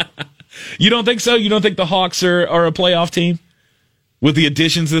 So. You don't think so? You don't think the Hawks are a playoff team with the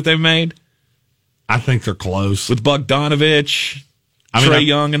additions that they've made? I think they're close. With Bogdanovich, Trae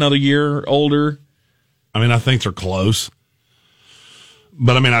Young another year older. I think they're close.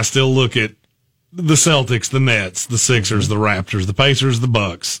 But, I still look at the Celtics, the Nets, the Sixers, the Raptors, the Pacers, the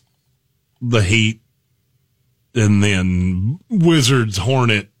Bucks, the Heat, and then Wizards,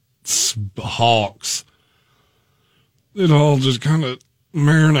 Hornets, Hawks. It all just kind of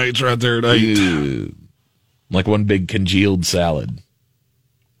marinates right there at 8. Ew. Like one big congealed salad.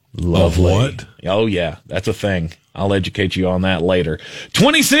 Lovely. Of what? Oh, yeah, that's a thing. I'll educate you on that later.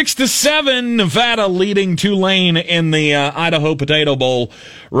 26-7, Nevada leading Tulane in the Idaho Potato Bowl.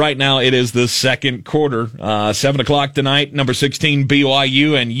 Right now, it is the second quarter. 7 o'clock tonight, number 16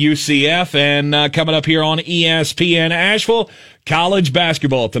 BYU and UCF. And coming up here on ESPN Asheville, college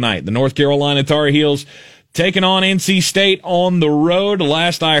basketball tonight. The North Carolina Tar Heels taking on NC State on the road.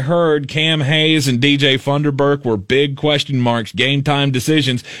 Last I heard, Cam Hayes and DJ Funderburk were big question marks, game time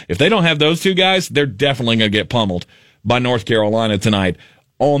decisions. If they don't have those two guys, they're definitely going to get pummeled by North Carolina tonight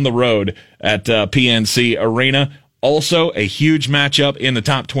on the road at PNC Arena. Also, a huge matchup in the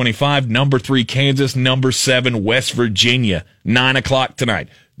top 25. Number 3, Kansas. Number 7, West Virginia. 9 o'clock tonight.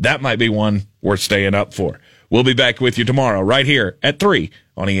 That might be one worth staying up for. We'll be back with you tomorrow right here at 3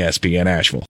 on ESPN Asheville.